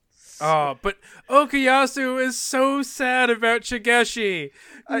 But Okuyasu is so sad about Shigeshi.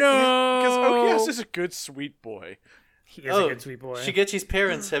 Because No. is a good sweet boy. He is a good sweet boy. Shigechi's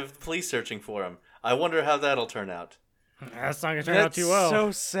parents have police searching for him. I wonder how that'll turn out. That's not gonna turn out That's too well.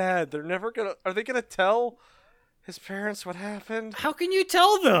 so sad. They're never gonna. Are they gonna tell his parents what happened? How can you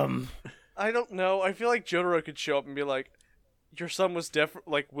tell them? I don't know. I feel like Jotaro could show up and be like, "Your son was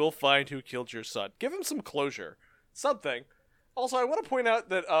we'll find who killed your son." Give him some closure, something. Also, I want to point out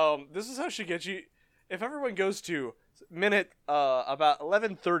that this is how Shigechi. If everyone goes to minute about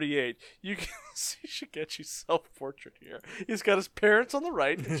 11:38, you can see Shigechi's self-portrait here. He's got his parents on the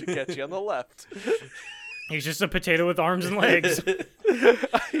right and Shigechi on the left. He's just a potato with arms and legs.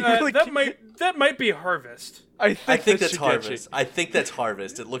 That might be Harvest. I think that's Shigechi. Harvest. I think that's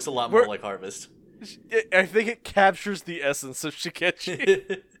Harvest. It looks a lot more We're- like Harvest. I think it captures the essence of Shigechi.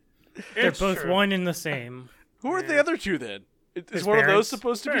 They're It's both true. one and the same. Who are the other two then? Is His one of those parents?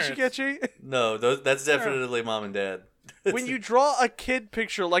 supposed to Parents. be Shigechi? No, that's definitely mom and dad. When you draw a kid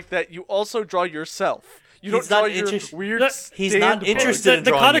picture like that, you also draw yourself. You He's don't draw not your interest- weird. He's not stand interested pose. in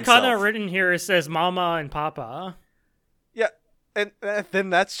The drawing katakana himself. written here says "mama" and "papa." Yeah, and then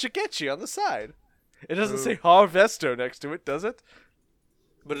that's Shigechi on the side. It doesn't say Harvesto next to it, does it?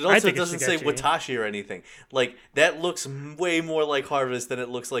 But it I also think it's doesn't say Shigechi. Watashi or anything. Like, that looks way more like Harvest than it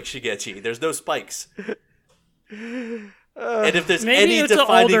looks like Shigechi. There's no spikes. And if there's Maybe any it's an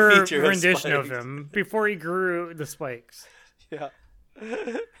defining older feature rendition of of him before he grew the spikes. Yeah,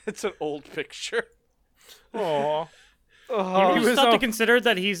 it's an old picture. Aww. You He just was have all- to consider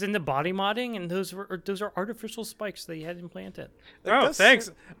that he's into body modding, and those are artificial spikes that he had implanted. Oh, does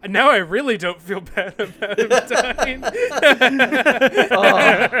thanks. Now I really don't feel bad about him dying.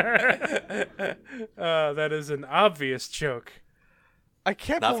 That is an obvious joke. I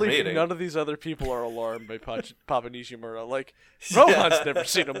can't Not for believe me, Nate. none of these other people are alarmed by Papa Nishimura. Like, Rohan's never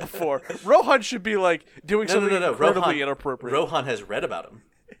seen him before. Rohan should be, like, doing No, something no, no, no. incredibly inappropriate. Rohan has read about him.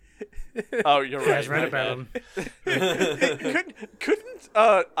 Oh, you're right. I read my about bad. him. Couldn't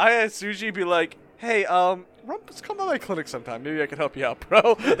Aya Tsuji be like, hey, Rumpus, come by my clinic sometime. Maybe I can help you out,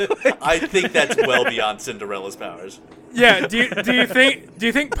 bro. I think that's well beyond Cinderella's powers. Yeah, do you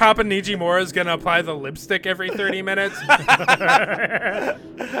think Papa Nijimura is gonna apply the lipstick every 30 minutes? I'm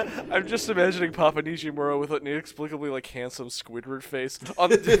just imagining Papa Nishimura with an inexplicably like handsome Squidward face.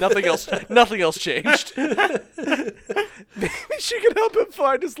 Nothing else changed. Maybe she can help him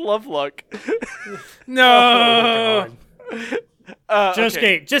find his love luck. No. Josuke,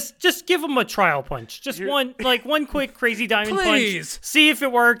 Okay. just give him a trial punch. Just one quick crazy diamond Please. punch. See if it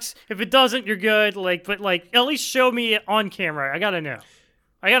works. If it doesn't, you're good. But at least show me it on camera. I gotta know.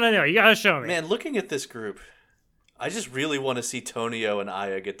 You gotta show me. Man, looking at this group, I just really want to see Tonio and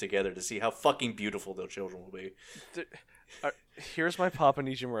Aya get together to see how fucking beautiful their children will be. Here's my Papa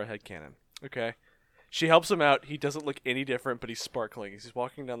Nijimura headcanon. Okay. She helps him out. He doesn't look any different, but he's sparkling. He's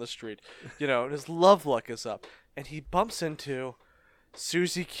walking down the street. And his love luck is up. And he bumps into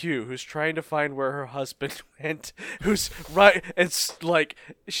Suzy Q, who's trying to find where her husband went. Who's right. It's like,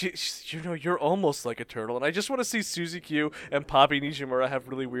 you're almost like a turtle. And I just want to see Suzy Q and Poppy Nishimura have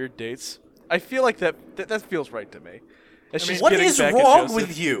really weird dates. I feel like that feels right to me. As she's What getting is back at wrong Joseph.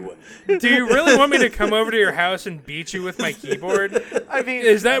 with you? Do you really want me to come over to your house and beat you with my keyboard? I mean,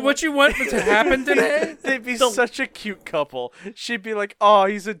 Is that what you want to happen today? they'd be such a cute couple. She'd be like, "Oh,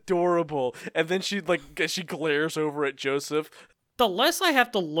 he's adorable," and then she glares over at Joseph. The less I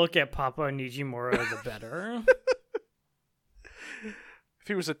have to look at Papa Nijimura, the better. If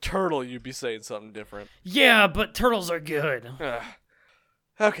he was a turtle, you'd be saying something different. Yeah, but turtles are good.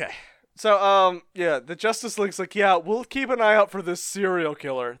 Okay. So, yeah, the Justice League's like, yeah, we'll keep an eye out for this serial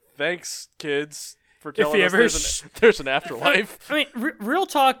killer. Thanks, kids, for telling he us ever there's an afterlife. I mean, real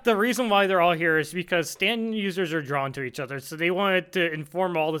talk, the reason why they're all here is because stand users are drawn to each other, so they wanted to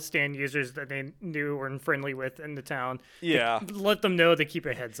inform all the stand users that they knew were friendly with in the town. Yeah. Let them know to keep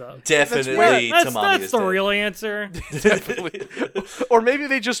a heads up. Definitely, That's Tamami is the dead. real answer. Definitely. Or maybe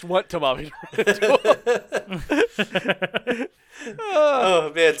they just want Tamami to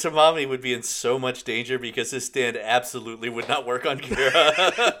Oh man, Tamami would be in so much danger because his stand absolutely would not work on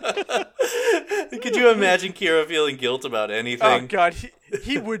Kira. Could you imagine Kira feeling guilt about anything? Oh, God,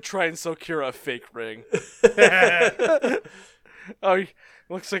 he would try and sell Kira a fake ring. Oh,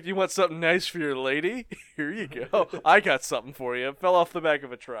 looks like you want something nice for your lady? Here you go. I got something for you. Fell off the back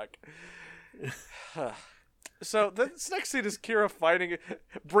of a truck. So this next scene is Kira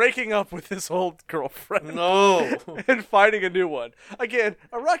breaking up with his old girlfriend. No. And finding a new one. Again,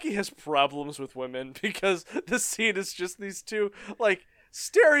 Araki has problems with women because this scene is just these two, like,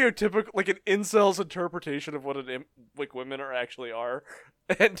 stereotypical, like an incel's interpretation of what women actually are.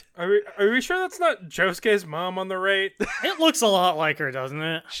 And Are we sure that's not Josuke's mom on the right? It looks a lot like her, doesn't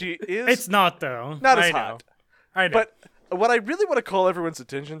it? she is It's not, though. not as I know. hot. I know. But what I really want to call everyone's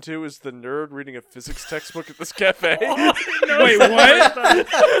attention to is the nerd reading a physics textbook at this cafe. Wait, what?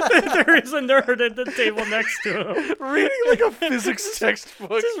 There is a nerd at the table next to him. Reading like a physics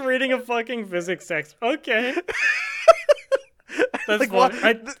textbook. Just reading a fucking physics text. Okay. That's Like, fun. what?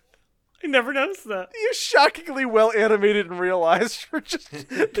 I never noticed that. You're shockingly well animated and realized for just being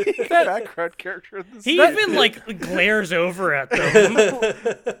a background character in this. He even, like, glares over at them.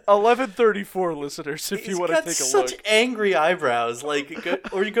 1134 listeners, if He's you want to got take a such look. angry eyebrows. Or you go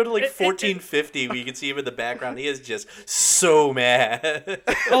to like 1450 where you can see him in the background. He is just so mad.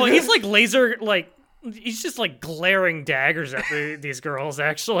 Oh, he's, like, laser, like... He's just, like, glaring daggers at these girls,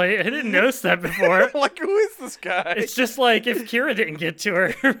 actually. I didn't notice that before. Like, who is this guy? It's just like, if Kira didn't get to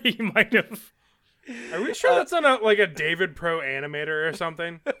her, he might have... Are we sure that's not like a David Pro animator or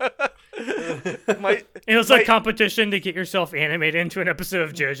something? It was a competition to get yourself animated into an episode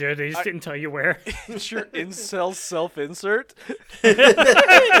of JoJo. They just didn't tell you where. Is your incel self-insert?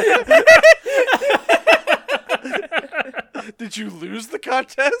 Did you lose the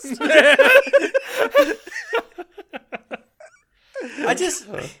contest?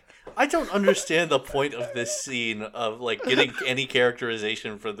 I don't understand the point of this scene of like getting any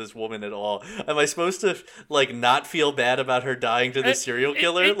characterization for this woman at all. Am I supposed to like not feel bad about her dying to the serial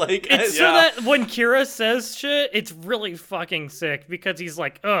killer? It's so that when Kira says shit, it's really fucking sick because he's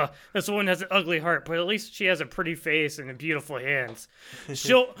like, ugh, this woman has an ugly heart, but at least she has a pretty face and beautiful hands.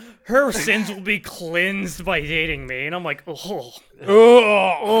 Her sins will be cleansed by dating me. And I'm like, oh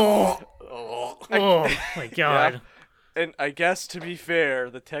my God. Yeah. And I guess, to be fair,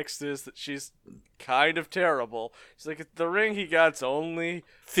 the text is that she's kind of terrible. She's like, the ring he got's only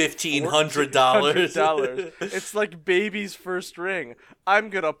 $1,500. $1,500. It's like baby's first ring. I'm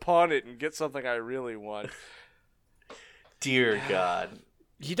gonna pawn it and get something I really want. Dear God.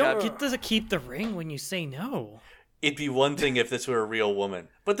 You don't get to keep the ring when you say no. It'd be one thing if this were a real woman,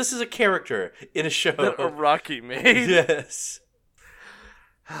 but this is a character in a show. That Araki made. Yes.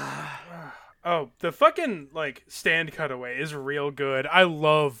 Oh, the fucking like stand cutaway is real good. I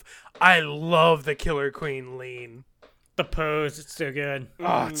love the Killer Queen lean. The pose, it's so good.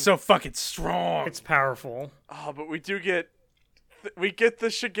 Oh, it's so fucking strong. It's powerful. Oh, but we do get the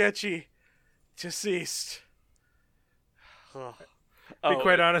Shigechi deceased. Oh. To be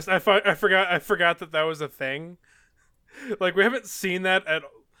quite honest, I forgot that was a thing. Like we haven't seen that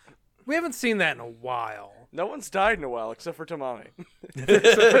in a while. No one's died in a while except for Tamami.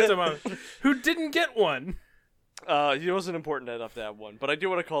 Who didn't get one. He wasn't important enough to have one, but I do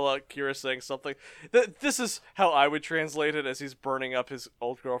want to call out Kira saying something. This is how I would translate it as he's burning up his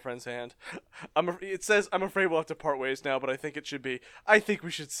old girlfriend's hand. It says, I'm afraid we'll have to part ways now, but I think it should be, I think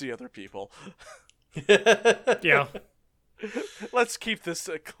we should see other people. Yeah. Let's keep this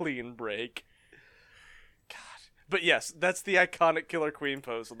a clean break. God. But yes, that's the iconic Killer Queen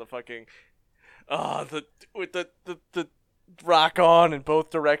pose on the fucking... with the rock on in both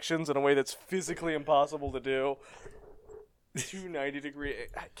directions in a way that's physically impossible to do. 290-degree.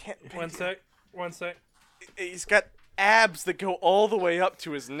 I can't. One sec. He's got abs that go all the way up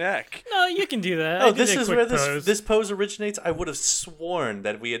to his neck. No, you can do that. I Oh, did this a is quick where pose. this pose originates. I would have sworn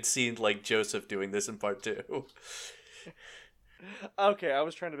that we had seen like Joseph doing this in part 2. Okay, I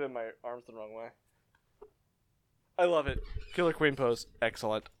was trying to bend my arms the wrong way. I love it. Killer Queen pose,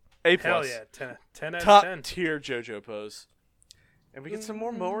 excellent. A+. Hell yeah, 10 out of Top 10. tier JoJo pose. And we get some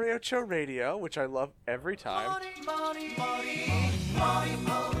more Moriocho Radio, which I love every time.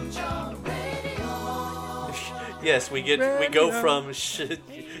 Yes, we go from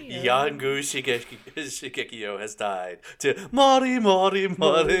Yangu Shigekio has died to Mori.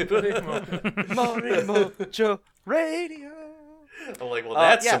 Morimocho Radio. I'm like, well,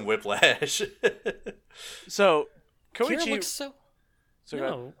 that's yeah. some whiplash. So, Kira Koichi... looks so. So go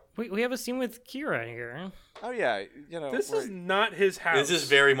ahead. No, we have a scene with Kira here. Oh yeah, you know. This we're- is not his house. This is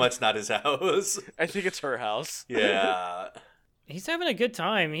very much not his house. I think it's her house. Yeah. He's having a good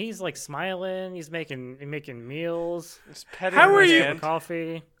time. He's like smiling. He's making meals. It's petting How her are you- hand.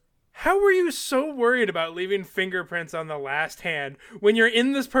 Coffee. How were you so worried about leaving fingerprints on the last hand when you're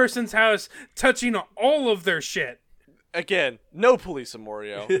in this person's house touching all of their shit? Again, no police in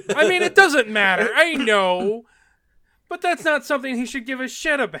Morio. I mean, it doesn't matter. I know. But that's not something he should give a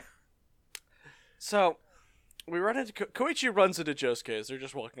shit about. So, we run into Koichi runs into Josuke as they're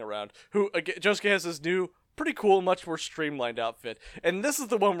just walking around. Who again, Josuke has this new, pretty cool, much more streamlined outfit, and this is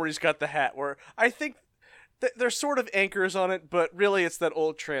the one where he's got the hat. Where I think there's sort of anchors on it, but really it's that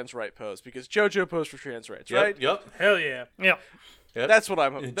old trans right pose because JoJo pose for trans rights, right? Yep. Hell yeah. Yeah. That's what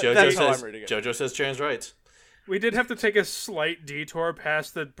I'm. JoJo That's how says I'm reading it. JoJo says trans rights. We did have to take a slight detour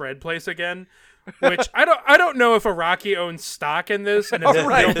past the bread place again, which I don't know if Araki owns stock in this and it's a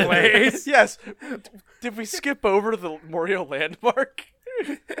right. real place. Yes. Did we skip over to the Morio landmark?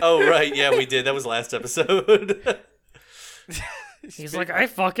 Oh right, yeah, we did. That was last episode. He's like, I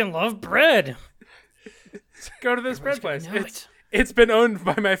fucking love bread. Go to this bread place. know it. It's been owned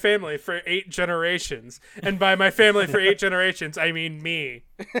by my family for 8 generations. And by my family for 8 generations, I mean me.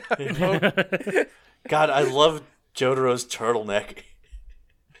 God, I love Jotaro's turtleneck.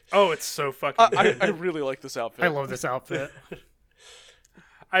 Oh, it's so fucking good. I really like this outfit. I love this outfit.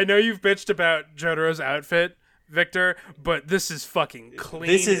 I know you've bitched about Jotaro's outfit, Victor, but this is fucking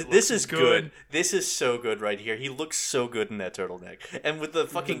clean. This It is looks good. This is so good right here. He looks so good in that turtleneck, and with the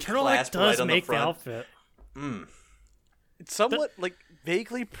fucking Turtleneck clasp does right on the make the front. outfit. It's somewhat like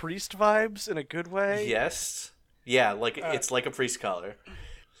vaguely priest vibes in a good way. Yes, yeah, like it's like a priest collar.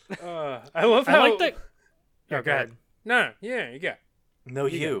 I love how... I like that. Oh, go ahead. No, yeah, you got. No,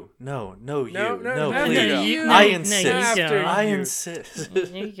 you. No, you. No, please. you. I No, insist. you After go. I you. insist. There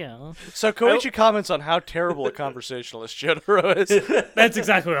you go. So Koichi comments on how terrible a conversationalist Jotaro is. That's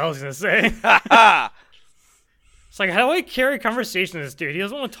exactly what I was gonna say. It's like, how do I carry a conversation with this dude? He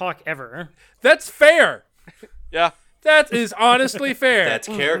doesn't want to talk ever. That's fair. Yeah. That is honestly fair. That's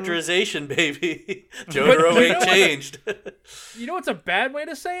characterization, baby. Jotaro ain't changed. You know what's a bad way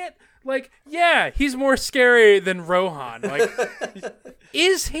to say it? Like, yeah, he's more scary than Rohan. Like,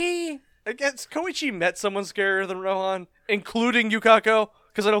 is he? I guess Koichi met someone scarier than Rohan, including Yukako,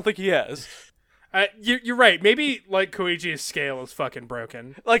 because I don't think he has. You're right. Maybe, like, Koichi's scale is fucking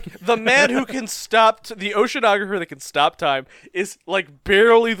broken. Like, the man who can stop, the oceanographer that can stop time is, like,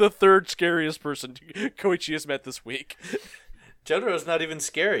 barely the third scariest person Koichi has met this week. Jotaro's not even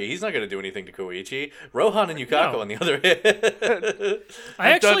scary. He's not going to do anything to Koichi. Rohan and Yukako, No. on the other hand.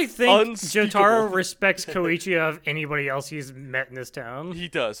 I actually done think unspeakable. Jotaro respects Koichi of anybody else he's met in this town. He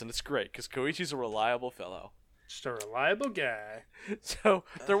does, and it's great, because Koichi's a reliable fellow. Just a reliable guy. So,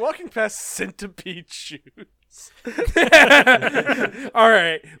 they're walking past centipede shoes. All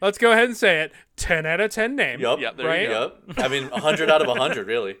right, let's go ahead and say it. 10 out of 10 name. Yup. Yeah, there Right? you go. Yup. I mean, 100 out of 100,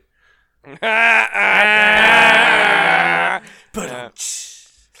 really. But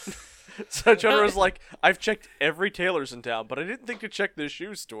So Jotaro's like, I've checked every tailor's in town, but I didn't think to check the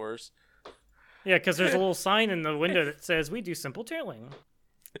shoe stores. Yeah, because there's a little sign in the window that says, we do simple tailoring.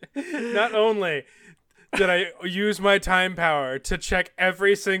 Not only did I use my time power to check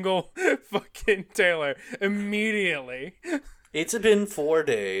every single fucking tailor immediately. it's been 4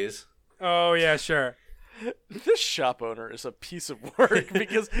 days. Oh, yeah, sure. This shop owner is a piece of work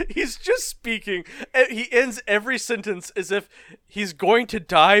because he's just speaking. He ends every sentence as if he's going to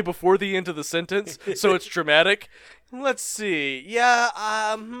die before the end of the sentence, so it's dramatic. Let's see.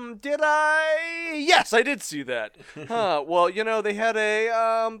 Yeah, did I? Yes, I did see that. Huh, well, you know, they had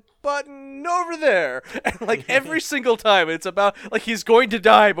a, button over there. And, like, every single time it's about, like, he's going to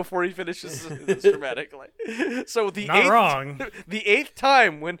die before he finishes this dramatically. So the Not wrong. The 8th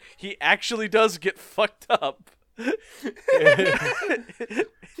time when he actually does get fucked up.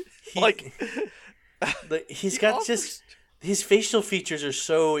 Like, Like, he's got just his facial features are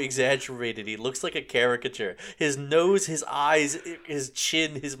so exaggerated. He looks like a caricature. His nose, his eyes, his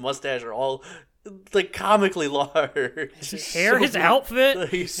chin, his mustache are all like comically large. His hair, his outfit.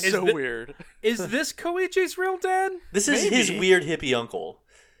 He's so weird. Is this Koichi's real dad? This is his weird hippie uncle.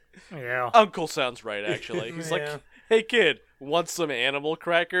 Yeah. Uncle sounds right, actually. He's like, hey, kid, want some animal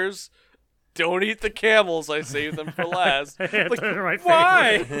crackers? Don't eat the camels. I saved them for last. Those are my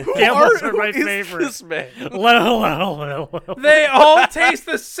Why? favorite. Camels are my Who is favorite. this man? Well. They all taste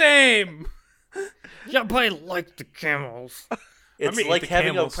the same. Yeah, but I like the camels. It's eat like the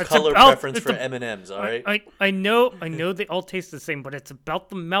having camels. a It's color about- preference it's for a- M&Ms, all right? I know they all taste the same, but it's about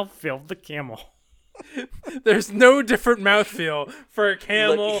the mouthfeel of the camel. There's no different mouthfeel for a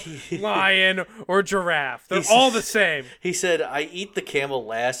camel, Look, lion, or giraffe. They're He's- all the same. He said, I eat the camel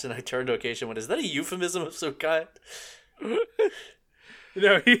last, and I turned to Acacia and went, is that a euphemism of some kind?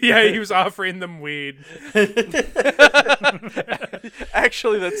 No, he was offering them weed.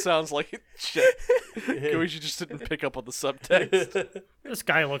 Actually, that sounds like shit. Koichi just didn't pick up on the subtext. This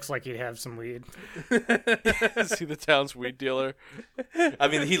guy looks like he'd have some weed. Is he the town's weed dealer? I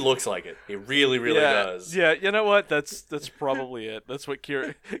mean, he looks like it. He really, really does. Yeah, you know what? That's probably it. That's what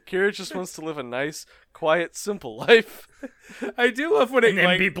Kira just wants to live a nice, quiet, simple life. I do love when it And then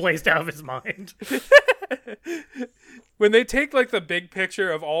like be blazed out of his mind. when they take like the big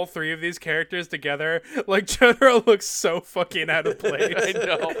picture of all three of these characters together. Like Jotaro looks so fucking out of place. I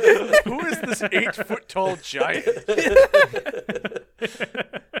know. Who is this 8-foot tall giant?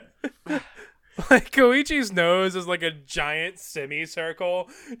 Like Koichi's nose is like a giant semicircle.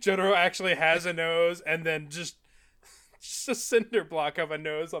 Jotaro actually has a nose, and then just a cinder block of a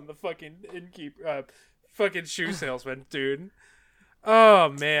nose on the fucking fucking shoe salesman, dude. Oh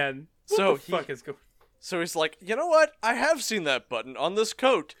man. So What the fuck is going? So he's like, you know what? I have seen that button on this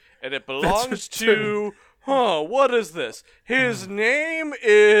coat, and it belongs what's to. What is this? His name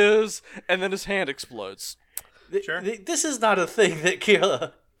is. And then his hand explodes. Sure. This is not a thing that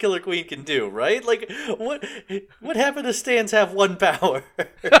Killer Queen can do, right? Like, what happened to Stans have one power?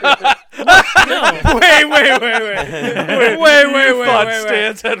 Wait. Thought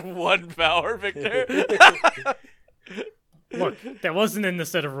Stans had one power, Victor. Look, that wasn't in the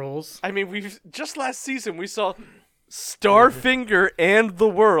set of rules. I mean, we've just last season we saw Starfinger and the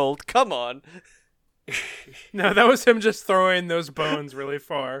world. Come on. No, that was him just throwing those bones really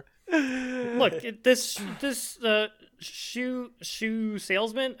far. Look, this shoe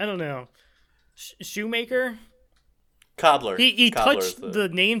salesman. I don't know, shoemaker. Cobbler. He Cobbler touched is the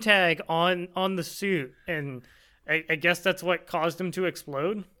name tag on the suit, and I guess that's what caused him to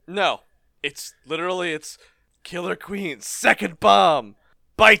explode. No, it's Killer Queen's second bomb.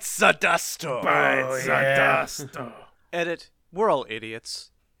 Bites the duster. Edit. We're all idiots.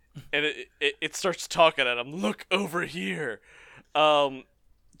 And it starts talking at him. Look over here.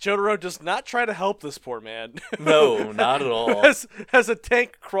 Jotaro does not try to help this poor man. No, not at all. has a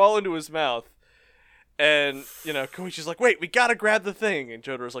tank crawl into his mouth. And, Koichi's like, wait, we gotta grab the thing. And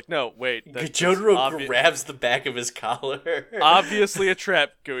Jotaro's like, no, wait. Jotaro grabs the back of his collar. Obviously a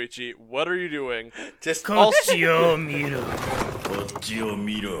trap, Koichi. What are you doing? Just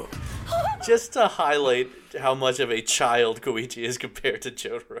Just to highlight how much of a child Koichi is compared to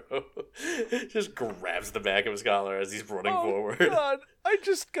Jotaro. Just grabs the back of his collar as he's running forward. God, I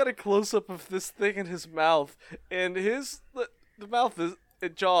just got a close-up of this thing in his mouth. And the mouth is...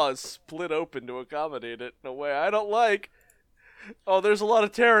 jaw is split open to accommodate it in a way I don't like. Oh, there's a lot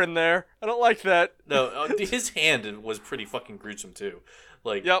of tear in there. I don't like that. No, his hand was pretty fucking gruesome too.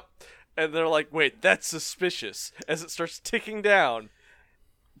 Like, Yep. And they're like, wait, that's suspicious. As it starts ticking down,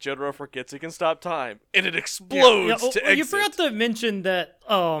 Jotaro forgets he can stop time, and it explodes to exit. You forgot to mention that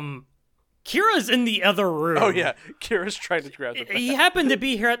Kira's in the other room. Oh yeah, Kira's trying to grab the bag. He happened to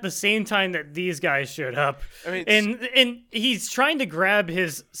be here at the same time that these guys showed up. I mean, and he's trying to grab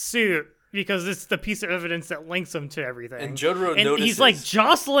his suit because it's the piece of evidence that links him to everything. And Jotaro and notices. he's like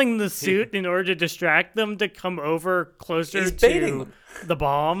jostling the suit in order to distract them to come over closer He's baiting to them. the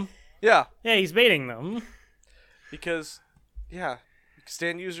bomb. Yeah, He's baiting them. because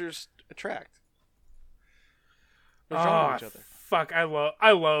stand users attract. They're drawn to each other. Fuck! I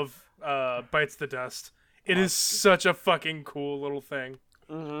love Bites the Dust. It is such a fucking cool little thing.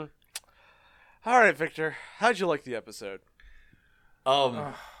 Mm-hmm. All right, Victor, how'd you like the episode?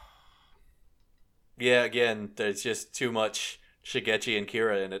 Yeah, again, there's just too much Shigechi and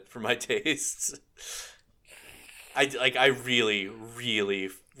Kira in it for my tastes. I really, really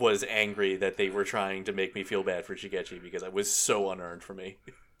was angry that they were trying to make me feel bad for Shigechi because it was so unearned for me.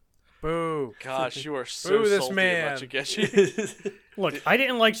 Boo. Gosh, you are so Boo this salty man. about Shigechi. Look, I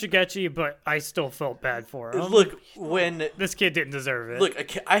didn't like Shigechi, but I still felt bad for him. Look, when This kid didn't deserve it.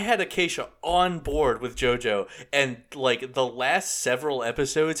 Look, I had Acacia on board with JoJo, and like the last several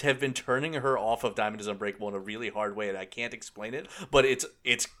episodes have been turning her off of Diamond is Unbreakable in a really hard way, and I can't explain it. But it's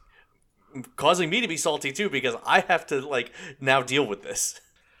causing me to be salty too because I have to like now deal with this.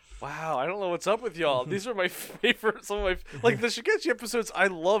 Wow, I don't know what's up with y'all. These are my favorite. Some of my like the Shigechi episodes. I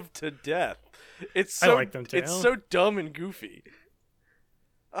love to death. It's so, I like them too. It's so dumb and goofy.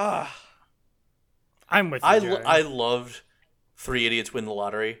 I'm with you. I loved 3 Idiots Win the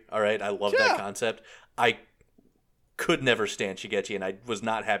Lottery. All right, I love that concept. I could never stand Shigechi, and I was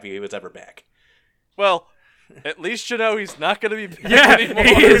not happy he was ever back. Well, at least you know he's not going to be back anymore.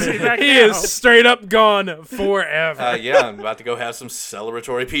 He is straight up gone forever. Yeah, I'm about to go have some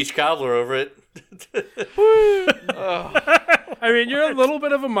celebratory peach cobbler over it. I mean, you're a little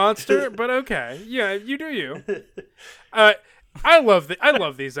bit of a monster, but okay. Yeah, you do you. I love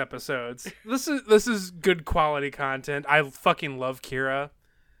these episodes. This is good quality content. I fucking love Kira.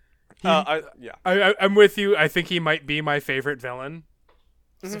 I'm with you. I think he might be my favorite villain.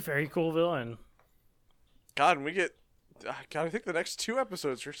 He's a very cool villain. God, and we get. God, I think the next 2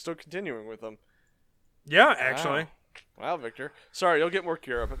 episodes are still continuing with them. Yeah, actually. Wow, Victor. Sorry, you'll get more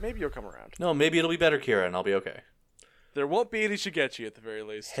Kira, but maybe you'll come around. No, maybe it'll be better, Kira, and I'll be okay. There won't be any Shigechi at the very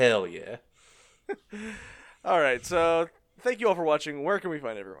least. Hell yeah. All right, so thank you all for watching. Where can we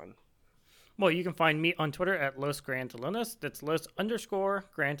find everyone? Well, you can find me on Twitter at LosGrantalunas. That's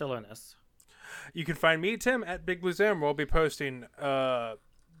Los_Grantalunas. You can find me, Tim, at Big Blue Zam. We'll be posting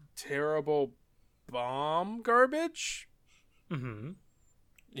terrible bomb garbage. Mm-hmm.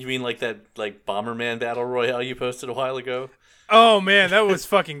 You mean like that Bomberman Battle Royale you posted a while ago? Oh, man, that was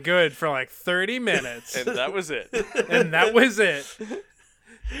fucking good for like 30 minutes. And that was it.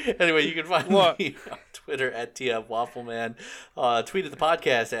 Anyway, you can find me on Twitter at TF Waffleman. Tweet at the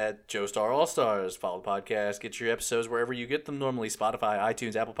podcast at Joestar All-Stars. Follow the podcast. Get your episodes wherever you get them normally. Spotify,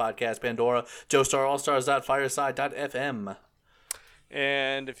 iTunes, Apple Podcasts, Pandora, joestarallstars.fireside.fm.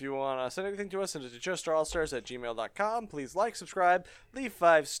 And if you want to send anything to us, send it to joestarallstars@gmail.com. Please like, subscribe, leave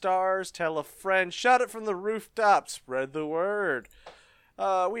 5 stars, tell a friend, shout it from the rooftop, spread the word.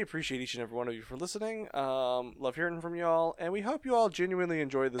 We appreciate each and every one of you for listening. Love hearing from y'all, and we hope you all genuinely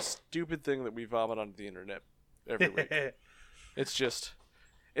enjoy this stupid thing that we vomit onto the internet every week. It's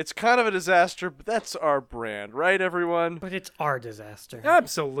kind of a disaster, but that's our brand, right, everyone? But it's our disaster.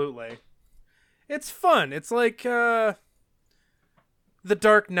 Absolutely. It's fun. It's like The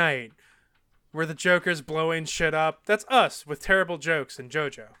Dark Knight, where the Joker's blowing shit up. That's us with terrible jokes and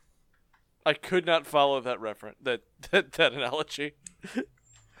JoJo. I could not follow that reference, that analogy.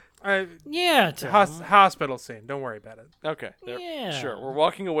 Yeah, hospital scene. Don't worry about it. Okay. Yeah. Sure. We're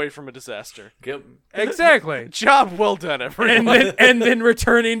walking away from a disaster. Yep. Exactly. Job well done, everyone. and then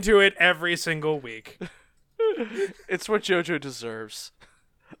returning to it every single week. It's what JoJo deserves.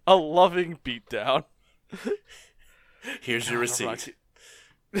 A loving beatdown. Here's your receipt.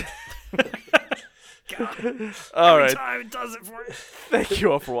 All right. Time it does it for you. Thank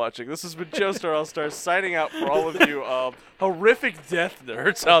you all for watching. This has been Joestar All-Stars signing out for all of you horrific death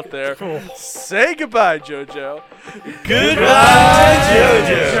nerds out there. Say goodbye, JoJo. Goodbye,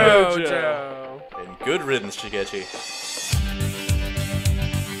 JoJo. And good riddance, Shigechi.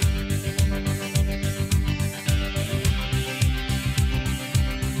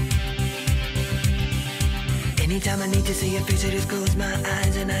 Anytime I need to see a face, I just close my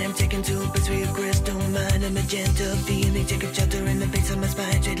eyes and I am taken to a place where your crystal mind, a magenta feeling, take a shelter in the base of my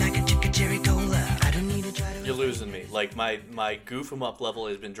spine, straight like a chicken cherry cola. I don't need to try to. You're losing me. Like my goof 'em up level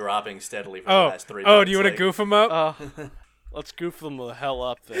has been dropping steadily for the last 3 months. Oh, do you want to goof them up? Let's goof them the hell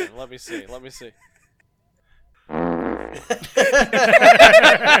up then. Let me see. No,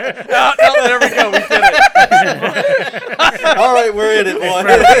 there we go. We did it. All right, we're in it, boy.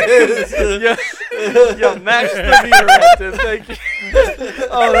 Yeah, max the meter up there. Thank you.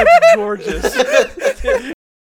 Oh, that's gorgeous.